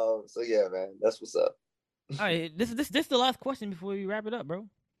 So yeah, man, that's what's up. All right, this is the last question before we wrap it up, bro.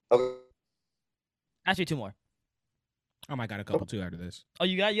 Okay. Actually, 2 more. I might got a couple too after this. Oh,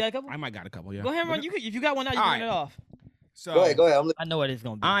 you got a couple? I might got a couple, yeah. Go ahead, run. If you got one now, you can run it off. So go ahead. I know what it's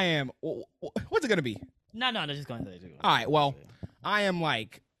gonna be. I am. What's it gonna be? No, just gonna say it. All right. Well, I am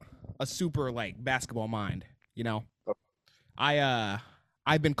like a super like basketball mind.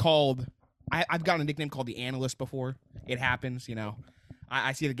 I've been called. I've gotten a nickname called the analyst before. It happens.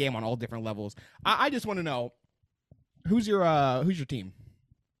 I see the game on all different levels. I just want to know who's your team?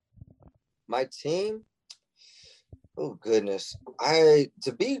 My team? Oh goodness.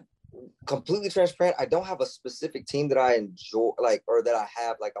 To be completely transparent, I don't have a specific team that I enjoy, like, or that I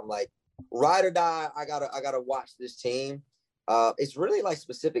have, like, I'm like, ride or die, I gotta watch this team. It's really like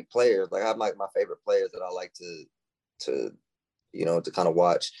specific players. Like I have my favorite players that I like to kind of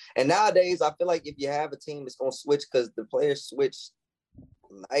watch. And nowadays I feel like if you have a team, it's gonna switch because the players switch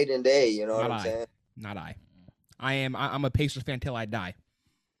night and day. You know what I'm saying? Not I. I'm a Pacers fan till I die.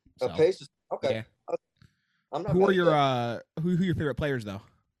 So, a Pacers. Okay. Yeah. I'm not. Who are your who your favorite players though?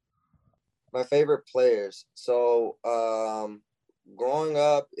 My favorite players. So growing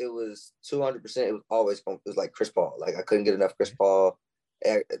up, it was 200%. It was like Chris Paul. Like I couldn't get enough Chris Paul.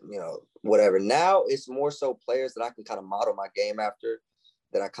 Whatever. Now it's more so players that I can kind of model my game after,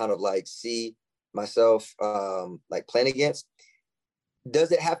 that I kind of like see myself like playing against.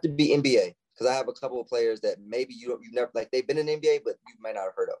 Does it have to be NBA? Because I have a couple of players that maybe you've never, like, they've been in the NBA, but you might not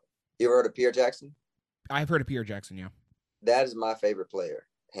have heard of them. You ever heard of Pierre Jackson? I've heard of Pierre Jackson, yeah. That is my favorite player,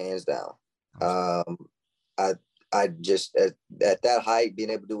 hands down. I just at that height, being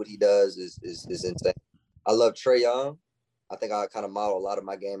able to do what he does is insane. I love Trae Young. I think I kind of model a lot of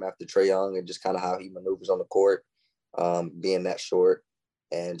my game after Trae Young and just kind of how he maneuvers on the court, being that short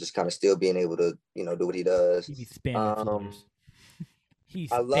and just kind of still being able to, do what he does. He spamming floaters. He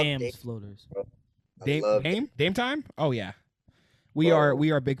spams floaters. Dame time? Oh yeah. We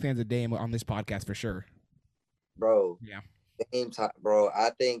are big fans of Dame on this podcast for sure. Bro. Yeah. Dame time, bro.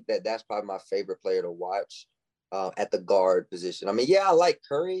 I think that's probably my favorite player to watch at the guard position. I mean, yeah, I like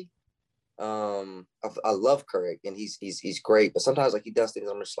Curry. I love Curry and he's great, but sometimes like he does things,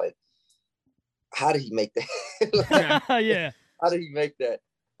 I'm just like, how did he make that? Yeah. How did he make that?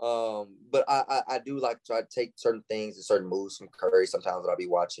 But I do like to try to take certain things and certain moves from Curry sometimes that I'll be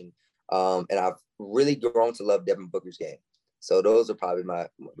watching. And I've really grown to love Devin Booker's game. So those are probably my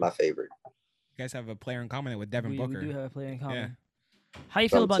favorite. You guys have a player in common with Devin Booker. We do have a player in common. Yeah. How you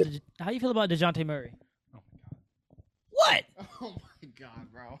feel about DeJounte Murray? Oh my god. What? Oh my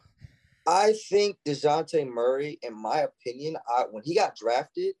god, bro. I think DeJounte Murray, in my opinion, when he got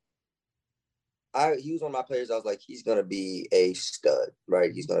drafted, he was one of my players. I was like, he's gonna be a stud,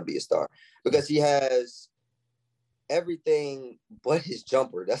 right? He's gonna be a star because he has everything but his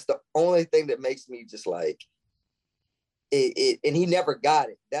jumper. That's the only thing that makes me just like it. And he never got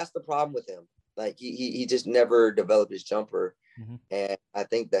it. That's the problem with him. Like he just never developed his jumper, and I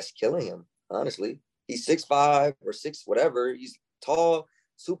think that's killing him. Honestly, he's 6'5" or 6 whatever. He's tall,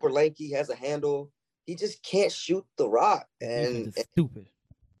 super lanky, has a handle. He just can't shoot the rock, and stupid.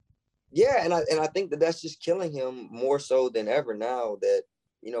 Yeah, and I think that's just killing him more so than ever now that,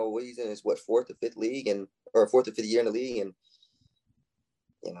 he's in his 4th or 5th league or 4th or 5th year in the league. And,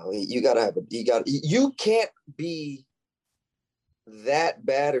 you can't be that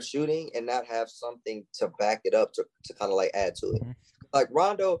bad at shooting and not have something to back it up to kind of like add to it. Like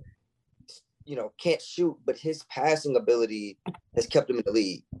Rondo, can't shoot, but his passing ability has kept him in the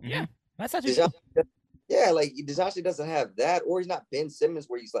league. Yeah, that's actually Yeah, like DeJounte doesn't have that, or he's not Ben Simmons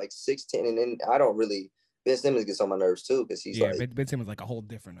where he's like 6'10", and then Ben Simmons gets on my nerves too because he's like Ben Simmons like a whole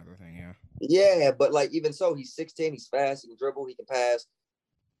different other thing. Yeah. Yeah, but like even so, he's 6'10", he's fast, he can dribble, he can pass.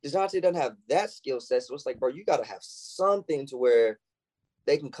 DeJounte doesn't have that skill set, so it's like, bro, you got to have something to where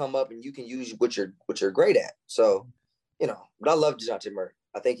they can come up and you can use what you're great at. So, but I love DeJounte Murray.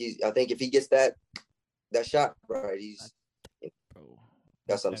 I think if he gets that shot right, he's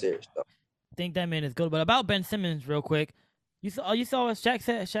got something serious. So. I think that man is good. But about Ben Simmons, real quick, you saw what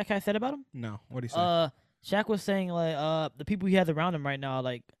Shaq had said about him? No, what did he say? Shaq was saying like the people he has around him right now,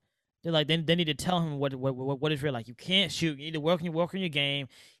 like they need to tell him what is real. Like, you can't shoot. You need to work on your game.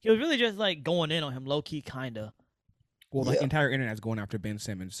 He was really just like going in on him, low key, kinda. Well, the entire internet's going after Ben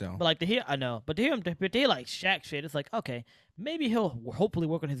Simmons, so. But like to hear like Shaq shit, it's like, okay, maybe he'll hopefully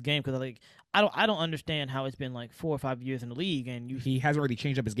work on his game, because like I don't understand how it's been like 4 or 5 years in the league and he hasn't really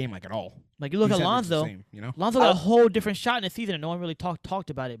changed up his game like at all. Like, you look at Lonzo, Lonzo got a whole different shot in the season and no one really talked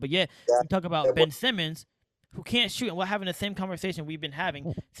about it. But yeah, we talk about Ben Simmons, who can't shoot, and we're having the same conversation we've been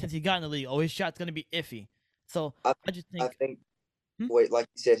having since he got in the league. Oh, his shot's gonna be iffy. So I think. Wait, like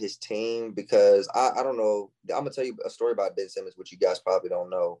you said, his team, because I don't know. I'm gonna tell you a story about Ben Simmons, which you guys probably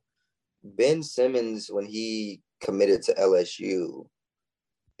don't know. Ben Simmons, when he committed to LSU,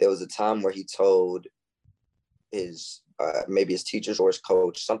 there was a time where he told his maybe his teachers or his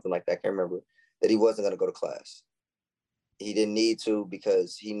coach, something like that, I can't remember, that he wasn't gonna go to class. He didn't need to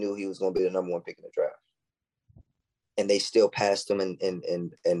because he knew he was gonna be the number 1 pick in the draft. And they still passed him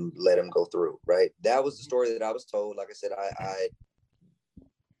and let him go through. Right. That was the story that I was told. Like I said,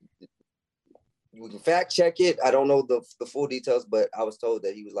 we can fact check it. I don't know the full details, but I was told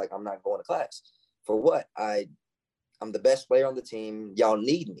that he was like, I'm not going to class. For what? I'm the best player on the team. Y'all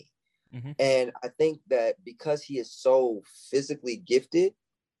need me. Mm-hmm. And I think that because he is so physically gifted,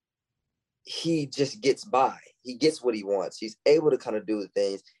 he just gets by. He gets what he wants. He's able to kind of do the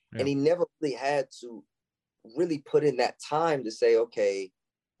things. Yeah. And he never really had to really put in that time to say, okay,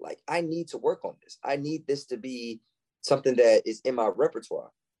 like, I need to work on this. I need this to be something that is in my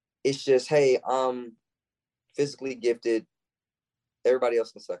repertoire. It's just, hey, I'm physically gifted. Everybody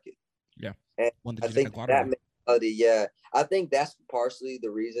else can suck it. Yeah. And I think that mentality, I think that's partially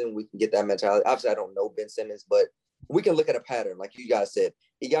the reason we can get that mentality. Obviously, I don't know Ben Simmons, but we can look at a pattern. Like you guys said,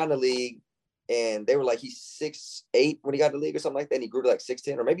 he got in the league and they were like, he's 6'8" when he got in the league or something like that. And he grew to like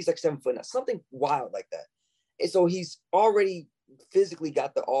 6'10", or maybe he's like 7 foot now, something wild like that. And so he's already physically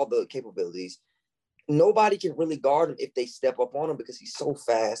got all the capabilities. Nobody can really guard him if they step up on him because he's so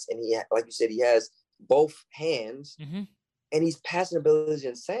fast. And he, like you said, he has both hands, mm-hmm. and his passing ability is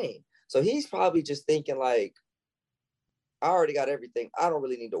insane. So he's probably just thinking like, I already got everything. I don't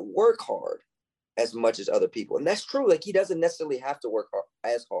really need to work hard as much as other people. And that's true. Like, he doesn't necessarily have to work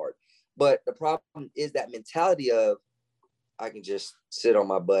as hard. But the problem is that mentality of, I can just sit on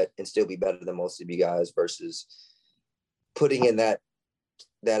my butt and still be better than most of you guys, versus putting in that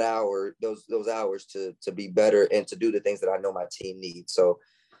hour, those hours to be better and to do the things that I know my team needs. So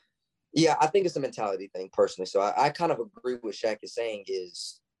yeah, I think it's a mentality thing personally. So I kind of agree with Shaq is saying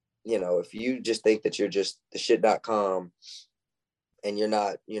is, if you just think that you're just the shit.com and you're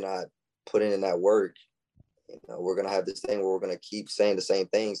not putting in that work, we're going to have this thing where we're going to keep saying the same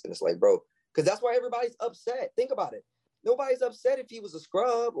things. And it's like, bro, because that's why everybody's upset. Think about it. Nobody's upset if he was a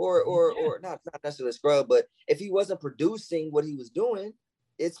scrub or not necessarily a scrub, but if he wasn't producing what he was doing,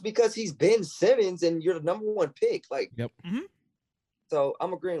 it's because he's Ben Simmons and you're the number 1 pick. Like, yep. Mm-hmm. So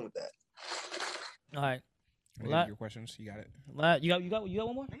I'm agreeing with that. All right. Your questions, you got it. You got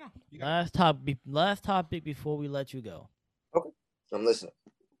one more? No. You got last topic before we let you go. Okay, I'm listening.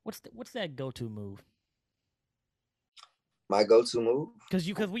 What's that go-to move? My go-to move? Because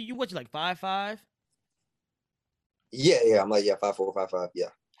you like 5'5"? Yeah. I'm like 5'4", 5'5". Yeah.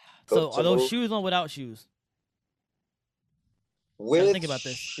 So are those shoes on without shoes? With think about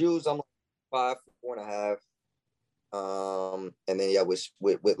this. Shoes, I'm like 5'4.5". And then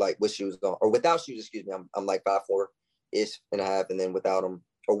with shoes on, or without shoes, excuse me, I'm like 5'4"-ish.5", and then without them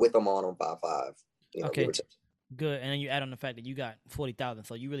or with them on, I'm 5'5". Okay. Good, and then you add on the fact that you got 40,000,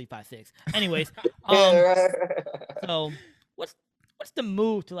 so you really 5'6". Anyways, so what's the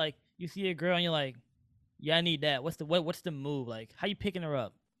move to, like, you see a girl and you're like, yeah, I need that. What's the move? Like, how you picking her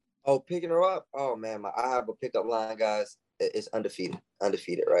up? Oh, picking her up? Oh man, I have a pickup line, guys. It's undefeated,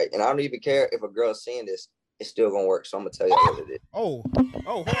 right? And I don't even care if a girl's seeing this; it's still gonna work. So I'm gonna tell you what it is. Hold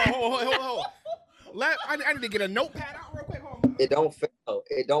on. I need to get a notepad out real quick. Hold on. It don't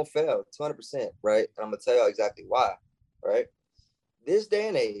fail. 200%, right? And I'm gonna tell you exactly why, right? This day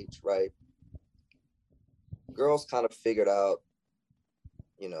and age, right? Girls kind of figured out,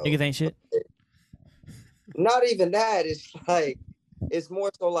 niggas ain't shit. Not even that. It's like, it's more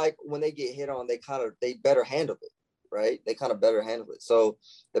so like when they get hit on, they better handle it, right? They kind of better handle it. So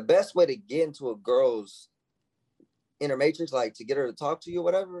the best way to get into a girl's inner matrix, like to get her to talk to you or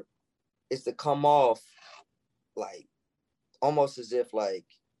whatever, is to come off like almost as if like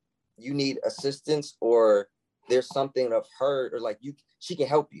you need assistance or there's something of her, or like she can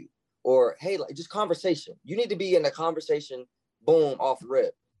help you, or hey, like just conversation. You need to be in a conversation, boom, off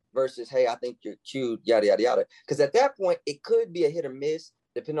rip, versus hey, I think you're cute, yada yada yada. Because at that point, it could be a hit or miss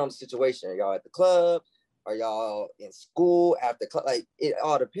depending on the situation. Are y'all at the club? Are y'all in school after club? Like it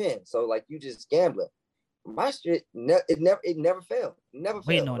all depends. So like you just gambling. My shit, it never failed. Never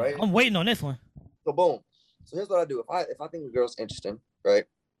failed, right? I'm waiting on this one. So boom. So here's what I do. If I think the girl's interesting, right,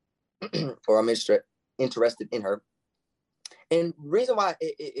 or I'm interested in her, and reason why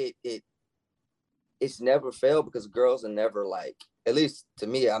it's never failed because girls are never like, at least to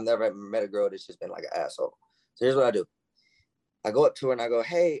me, I've never met a girl that's just been like an asshole. So here's what I do. I go up to her and I go,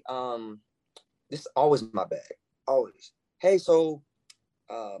 hey, this is always my bag, always. Hey, so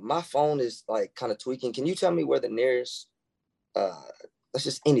my phone is like kind of tweaking. Can you tell me where the nearest, let's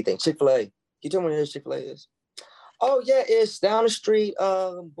just anything, Chick-fil-A. Can you tell me where the nearest Chick-fil-A is? Oh yeah, it's down the street.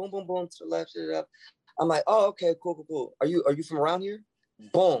 Boom, boom, boom, to the left, to the left. I'm like, oh, okay, cool. Are you from around here?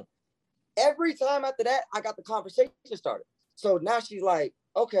 Boom. Every time after that, I got the conversation started. So now she's like,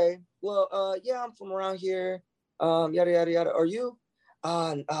 okay, well, yeah, I'm from around here. Yada yada yada. Are you?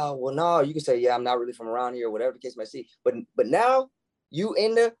 Well, no. You can say, yeah, I'm not really from around here, whatever the case may be. But now you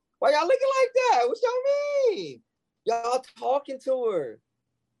in the, why y'all looking like that? What y'all mean? Y'all talking to her?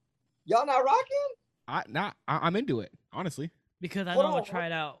 Y'all not rocking? I'm into it, honestly. Because I know I'm gonna try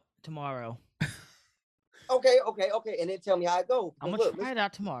it out tomorrow. Okay. And then tell me how it goes. I'm gonna try it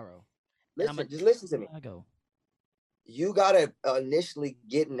out tomorrow. Just listen to me. I go. You gotta initially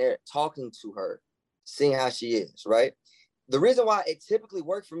get in there talking to her, seeing how she is, right? The reason why it typically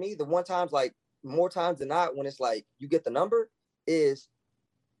worked for me, the one times, like more times than not, when it's like you get the number, is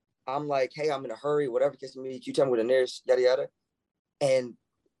I'm like, hey, I'm in a hurry, whatever case may be, can you tell me where the nearest, yada yada. And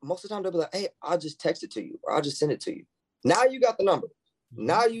most of the time they'll be like, hey, I'll just text it to you, or I'll just send it to you. Now you got the number.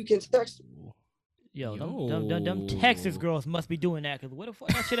 Now you can text her. Yo, them Texas girls must be doing that, because what the fuck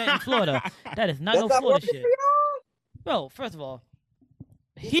that shit ain't in Florida? That is not no Florida shit. Bro, first of all,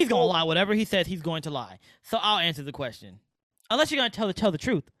 he's gonna lie whatever he says he's going to lie. So I'll answer the question. Unless you're gonna tell the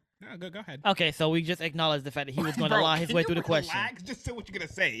truth. No, go ahead. Okay, so we just acknowledged the fact that he was gonna lie his way through the question. Just say what you're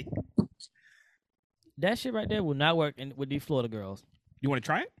gonna say. That shit right there will not work with these Florida girls. You wanna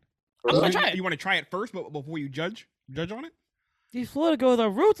try it? I'm gonna try it. You wanna try it first before you judge on it? These Florida girls are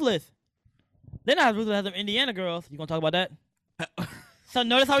ruthless. They're not as ruthless as them Indiana girls. You gonna talk about that? So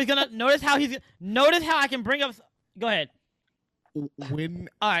notice how I can bring up. Go ahead.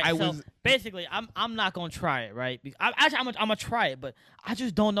 Basically, I'm not gonna try it, right? I'm gonna try it, but I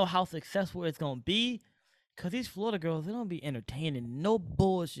just don't know how successful it's gonna be, cause these Florida girls, they don't be entertaining no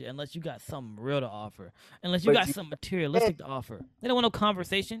bullshit unless you got something real to offer, unless you got something materialistic to offer. They don't want no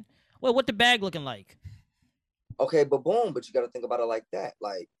conversation. Well, what the bag looking like? Okay, but you got to think about it like that.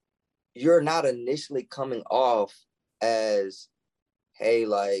 Like, you're not initially coming off as, hey,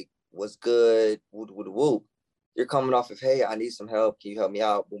 like, what's good, whoop. You're coming off of, hey, I need some help. Can you help me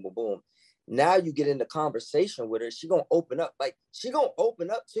out? Boom, boom, boom. Now you get into conversation with her. She's going to open up. Like, she's going to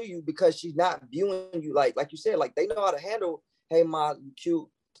open up to you because she's not viewing you like you said, like, they know how to handle, hey, ma, you cute.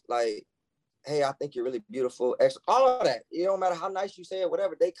 Like, hey, I think you're really beautiful. All of that. It don't matter how nice you say it,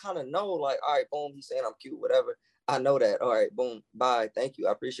 whatever. They kind of know, like, all right, boom, he's saying I'm cute, whatever. I know that. All right, boom, bye. Thank you.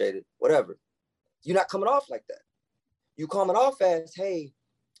 I appreciate it. Whatever. You're not coming off like that. You coming off as, hey,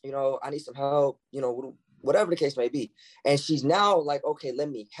 I need some help, whatever the case may be. And she's now like, okay, let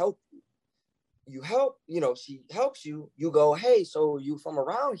me help you. You help, she helps you. You go, hey, so you from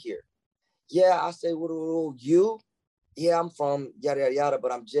around here? Yeah, I say, you? Yeah, I'm from yada, yada, yada,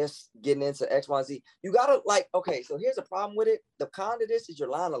 but I'm just getting into X, Y, Z. You gotta okay, so here's the problem with it. The con of this is you're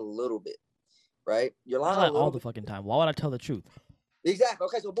lying a little bit, right? You're lying all the fucking time. Why would I tell the truth? Exactly.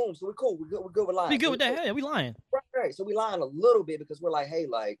 Okay, so boom, so we're cool. We're good with lying. Be good with that. Yeah, we lying. Right. So we lying a little bit because we're like, hey,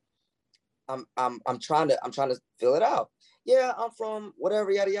 like, I'm trying to fill it out. Yeah, I'm from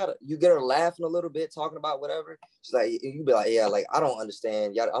whatever, yada yada. You get her laughing a little bit, talking about whatever. She's like, you be like, yeah, like, I don't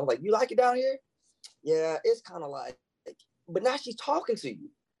understand. Yada. I'm like, you like it down here? Yeah, it's kind of like, but now she's talking to you.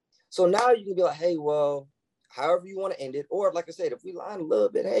 So now you can be like, hey, well, however you want to end it. Or like I said, if we line a little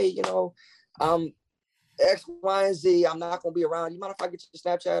bit, hey, X, Y, and Z, I'm not going to be around. You mind if I get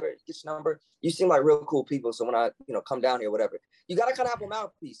your Snapchat or get your number? You seem like real cool people. So when I, come down here, whatever, you got to kind of have a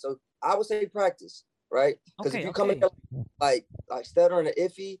mouthpiece. So I would say practice, right? Because if you come in like stuttering or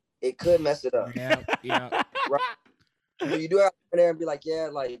iffy, it could mess it up. Yeah. right. So you do have to come there and be like, yeah,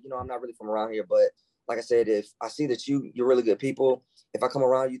 like, you know, I'm not really from around here, but like I said, if I see that you're really good people, if I come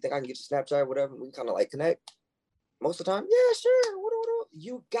around, you think I can get your Snapchat, whatever, we kind of like connect. Most of the time, yeah, sure. What?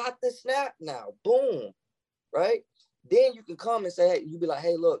 You got the snap now. Boom. Right? Then you can come and say, hey, you be like,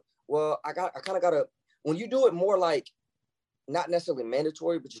 hey, look, well, I kind of gotta, when you do it more like not necessarily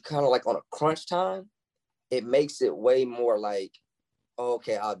mandatory, but you kind of like on a crunch time, it makes it way more like, oh,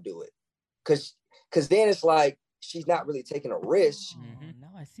 okay, I'll do it. Cause then it's like she's not really taking a risk.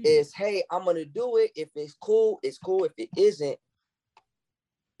 Now I see. It's, hey, I'm gonna do it. If it's cool, it's cool. If it isn't,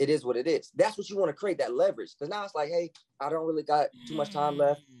 it is what it is. That's what you want to create, that leverage. Because now it's like, hey, I don't really got too much time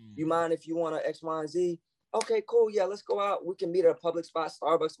left. You mind if you want to X, Y, and Z? Okay, cool. Yeah, let's go out. We can meet at a public spot,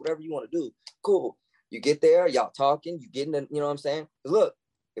 Starbucks, whatever you want to do. Cool. You get there, y'all talking, you getting the, you know what I'm saying? Look,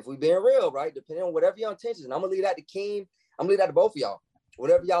 if we being real, right, depending on whatever your intentions, and I'm going to leave that to Keem, I'm going to leave that to both of y'all.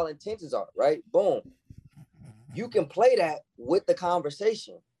 Whatever y'all intentions are, right? Boom. You can play that with the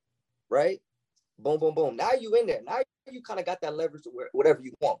conversation, right? Boom, boom, boom. Now you in there. Now you kind of got that leverage to whatever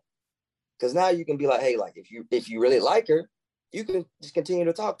you want. Because now you can be like, hey, like if you really like her, you can just continue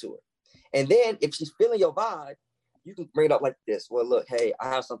to talk to her. And then if she's feeling your vibe, you can bring it up like this. Well, look, hey, I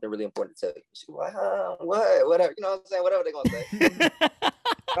have something really important to tell you. She's like, what? Whatever. You know what I'm saying? Whatever they're going to say.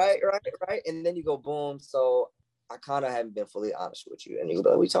 Right. And then you go, boom. So I kind of haven't been fully honest with you. And you go,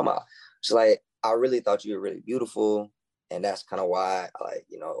 what are you talking about? She's like, I really thought you were really beautiful. And that's kind of why, like,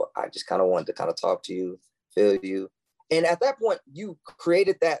 you know, I just kind of wanted to kind of talk to you, feel you. And at that point, you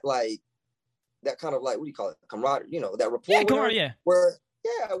created that, like, that kind of, like, what do you call it? Camaraderie, you know, that rapport with her,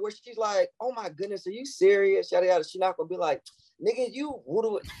 where she's like, oh my goodness, are you serious? Yada, yada. She's not going to be like, nigga,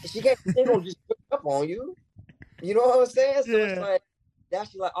 she can't gonna just pick up on you. You know what I'm saying? So it's like,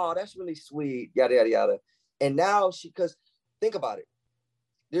 that's like, oh, that's really sweet, yada, yada, yada. And now because think about it.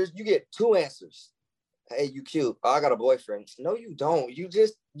 You get two answers. Hey, you cute. Oh, I got a boyfriend. No, you don't. You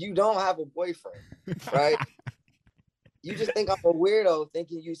don't have a boyfriend, right? You just think I'm a weirdo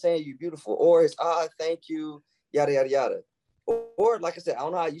thinking you saying you beautiful. Or it's, thank you, yada, yada, yada. Or like I said, I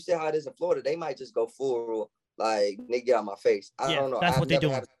don't know how you say how it is in Florida. They might just go full, like, nigga, get out my face. I don't know. That's what they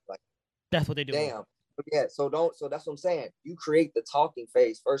do. That's what they do. Damn. Yeah, so that's what I'm saying. You create the talking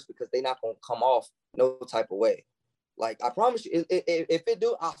phase first because they're not going to come off no type of way. Like, I promise you, if it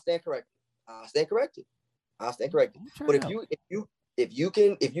do, I'll stand corrected. But if you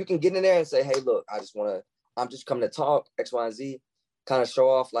can get in there and say, hey, look, I'm just coming to talk, X, Y, and Z, kind of show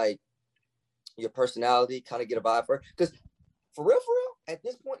off like your personality, kind of get a vibe for her. Because for real, at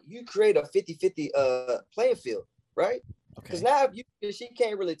this point, you create a 50-50 playing field, right? Because now if she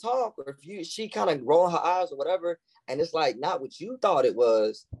can't really talk, or if she kind of rolling her eyes or whatever, and it's like not what you thought it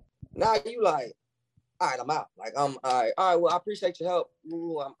was, now you like, all right, I'm out. Like, all right, well, I appreciate your help.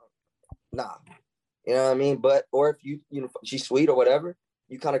 Ooh, nah. You know what I mean? But, or if you know, she's sweet or whatever,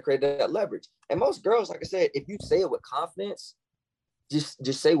 you kind of create that leverage. And most girls, like I said, if you say it with confidence, just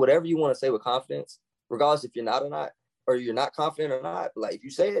say whatever you want to say with confidence, regardless if you're not or not, or you're not confident or not. Like, if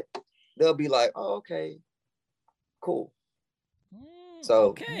you say it, they'll be like, oh, okay, cool.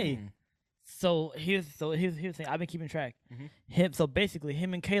 So here's the thing. I've been keeping track. So basically,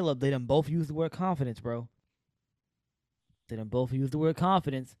 him and Caleb, they done both use the word confidence, bro. They done both use the word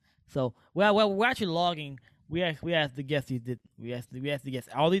confidence. So we're actually logging. We asked the guests. We asked the guests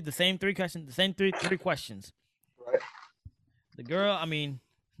all the same three questions. The same three questions. Right. The girl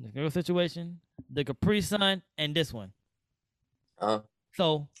situation, the Capri Sun, and this one.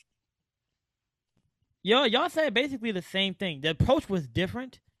 So y'all said basically the same thing. The approach was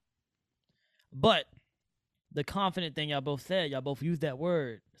different, but the confident thing y'all both said, y'all both used that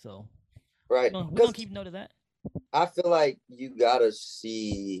word. So right, we're gonna keep note of that. I feel like you gotta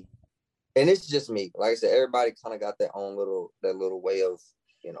see, and it's just me. Like I said, everybody kind of got their own little way of,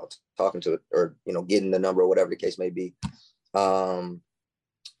 you know, talking to it, or, you know, getting the number or whatever the case may be.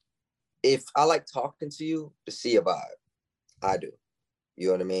 If I like talking to you to see a vibe, I do. You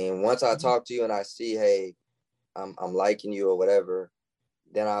know what I mean? Once I talk to you and I see, hey, I'm liking you or whatever,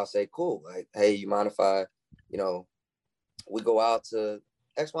 then I'll say, cool. Like, hey, you mind if I, you know, we go out to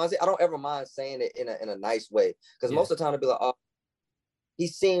X, Y, Z? I don't ever mind saying it in a nice way. Because most of the time it'll be like, oh, he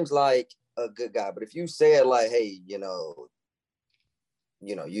seems like a good guy. But if you say it like, hey, you know,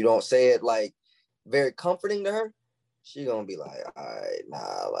 you don't say it like very comforting to her, she gonna be like, all right,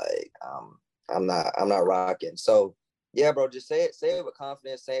 nah, like, I'm not rocking. So yeah, bro, just say it with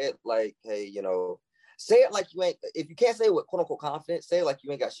confidence. Say it like, hey, you know, say it like you ain't, if you can't say it with quote unquote confidence, say it like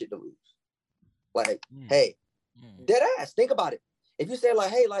you ain't got shit to lose. Like, hey, dead ass, think about it. If you say like,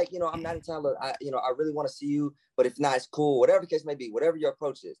 hey, like, you know, I'm not in town, look, I really want to see you, but if not, it's cool, whatever the case may be, whatever your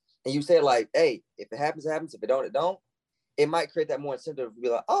approach is. And you say like, hey, if it happens, it happens. If it don't, it don't. It might create that more incentive to be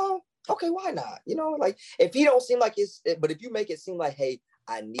like, oh, okay, why not? You know, like if he don't seem like but if you make it seem like, hey,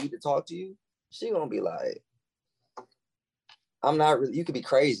 I need to talk to you, she gonna be like, I'm not really, you could be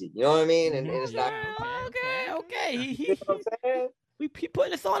crazy. You know what I mean? And it's not. Okay. You know what I'm saying? We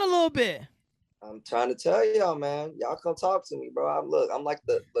putting this on a little bit. I'm trying to tell y'all, man. Y'all come talk to me, bro. I'm like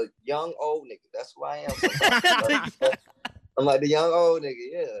the young old nigga. That's who I am sometimes. I'm like the young old nigga,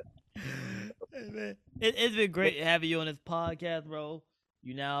 yeah. Hey, it's been great having you on this podcast, bro.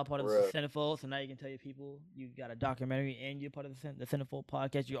 You now part of the Centerfold, so now you can tell your people you got a documentary and you're part of the Centerfold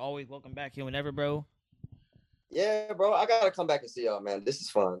podcast. You're always welcome back here whenever, bro. Yeah, bro. I gotta come back and see y'all, man. This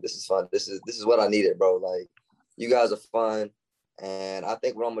is fun. This is what I needed, bro. Like, you guys are fun. And I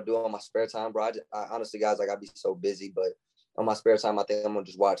think what I'm gonna do on my spare time, bro, I honestly, guys, like, I be so busy, but on my spare time, I think I'm gonna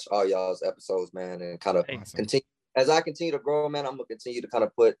just watch all y'all's episodes, man, and kind of continue. As I continue to grow, man, I'm gonna continue to kind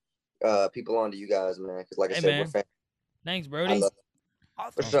of put people onto you guys, man. Because, like I said, we're fans. Thanks, Brody.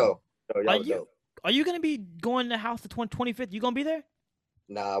 For sure. Are you gonna be going to the house the 25th? You gonna be there?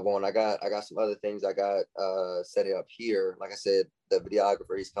 Nah, I won't. I got some other things I got set up here. Like I said, the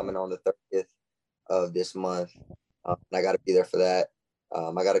videographer, he's coming on the 30th of this month. And I got to be there for that.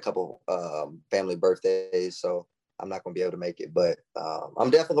 I got a couple family birthdays, so I'm not gonna be able to make it. But I'm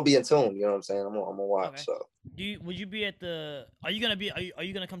definitely gonna be in tune. You know what I'm saying? I'm gonna watch. Okay. So, would you be at the? Are you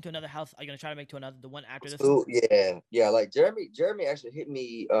gonna come to another house? Are you gonna try to make to the one after this? So, yeah. Like Jeremy actually hit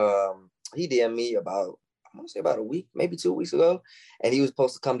me. He DM'd me about, I want to say about a week, maybe 2 weeks ago, and he was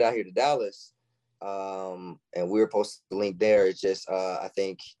supposed to come down here to Dallas. And we were supposed to link there. It's just I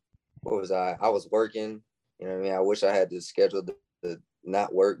think, what was I? I was working. You know what I mean? I wish I had the schedule to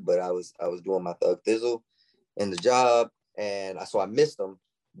not work, but I was doing my thug thizzle in the job, and so I missed them.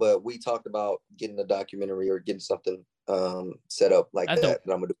 But we talked about getting a documentary or getting something set up like that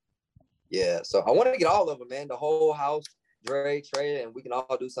I'm gonna do. Yeah, so I want to get all of them, man. The whole house, Dre, Trey, and we can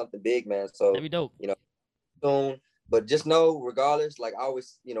all do something big, man. So that'd be dope. You know, soon. But just know, regardless, like I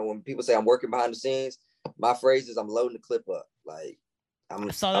always, you know, when people say I'm working behind the scenes, my phrase is I'm loading the clip up. Like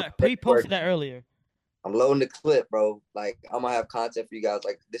I saw that. He posted that earlier. I'm loading the clip, bro. Like, I'm gonna have content for you guys.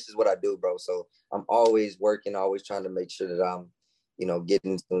 Like, this is what I do, bro. So I'm always working, always trying to make sure that I'm, you know,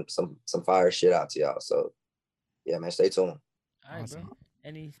 getting some fire shit out to y'all. So yeah, man, stay tuned. All right, awesome. Bro.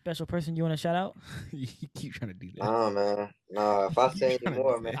 Any special person you want to shout out? You keep trying to do that. Nah, man. Nah, if I say any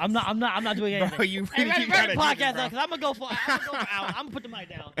more, man. I'm not doing anything. Bro, you really keep trying to podcast because I'm gonna go for out. I'm gonna put the mic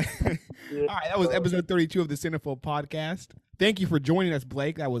down. Yeah. All right, that was episode 32 of the Centerfold Podcast. Thank you for joining us,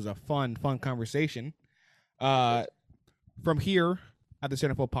 Blake. That was a fun conversation. From here at the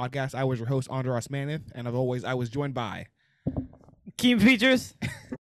Centerfold Podcast, I was your host, Andras Maneth, and as always, I was joined by Keem Features.